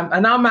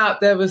 And I'm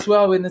out there as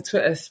well in the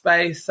Twitter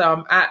space.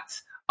 I'm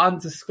at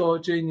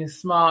 _Junior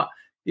Smart.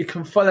 You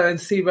can follow and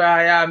see where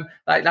I am.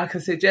 Like I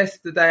said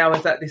yesterday, I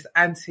was at this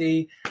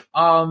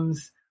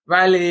anti-arms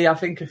rally. I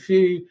think a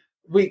few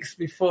weeks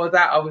before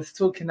that, I was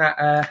talking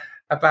about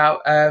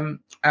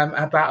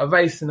a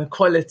race and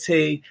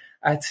equality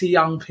to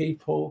young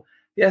people.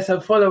 So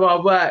follow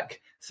our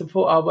work,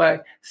 support our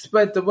work,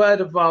 spread the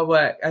word of our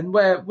work, and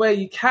where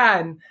you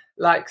can,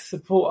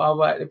 support our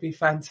work, it'd be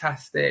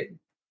fantastic.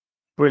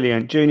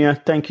 Brilliant. Junior,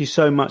 thank you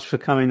so much for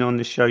coming on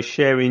the show,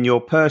 sharing your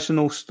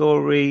personal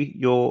story,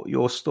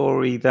 your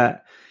story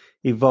that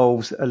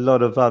involves a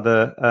lot of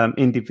other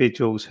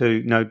individuals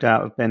who no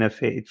doubt have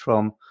benefited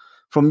from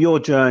your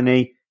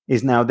journey,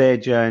 is now their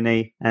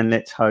journey, and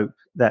let's hope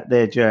that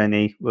their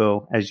journey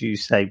will, as you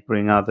say,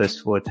 bring others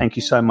forward. Thank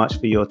you so much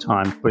for your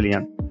time.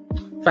 Brilliant.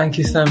 Thank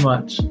you so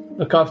much.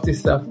 Look after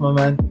yourself, my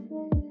man.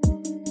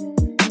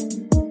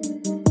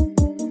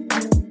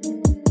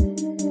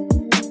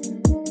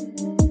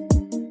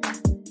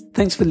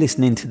 Thanks for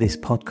listening to this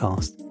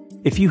podcast.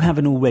 If you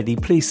haven't already,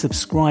 please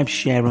subscribe,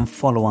 share and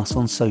follow us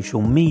on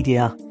social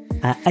media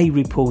at A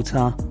Reporter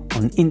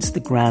on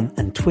Instagram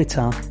and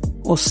Twitter,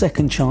 or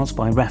Second Chance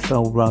by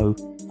Raphael Rowe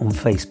on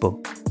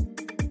Facebook.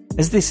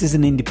 As this is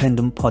an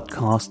independent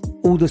podcast,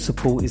 all the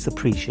support is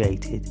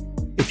appreciated.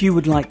 If you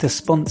would like to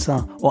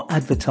sponsor or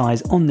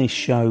advertise on this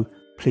show,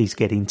 please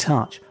get in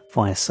touch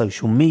via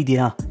social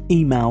media,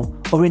 email,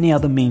 or any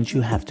other means you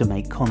have to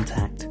make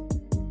contact.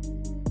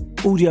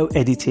 Audio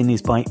editing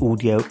is by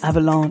Audio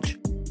Avalanche.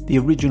 The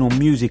original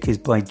music is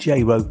by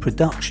J-Row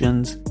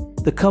Productions.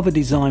 The cover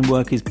design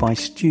work is by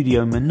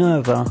Studio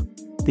Minerva.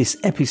 This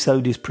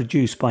episode is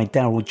produced by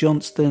Daryl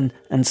Johnston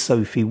and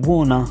Sophie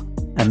Warner,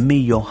 and me,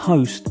 your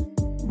host,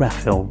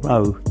 Raphael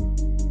Rowe.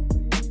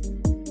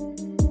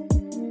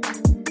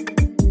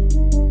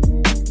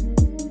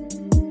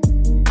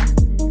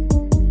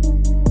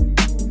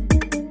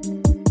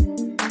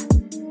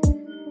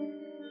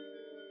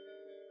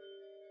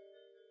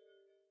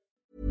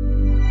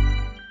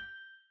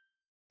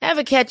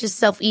 Ever catch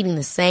yourself eating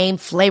the same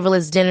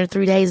flavorless dinner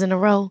 3 days in a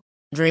row?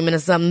 Dreaming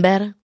of something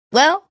better?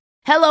 Well,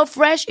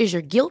 HelloFresh is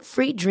your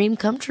guilt-free dream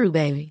come true,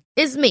 baby.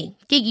 It's me,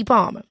 Keke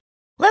Palmer.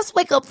 Let's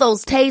wake up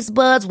those taste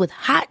buds with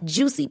hot,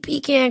 juicy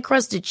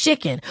pecan-crusted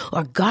chicken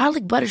or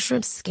garlic butter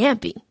shrimp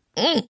scampi.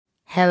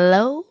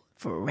 Hello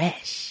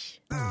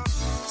Fresh.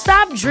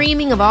 Stop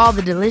dreaming of all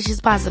the delicious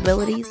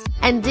possibilities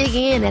and dig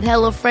in at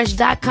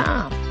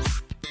HelloFresh.com.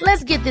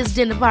 Let's get this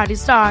dinner party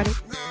started.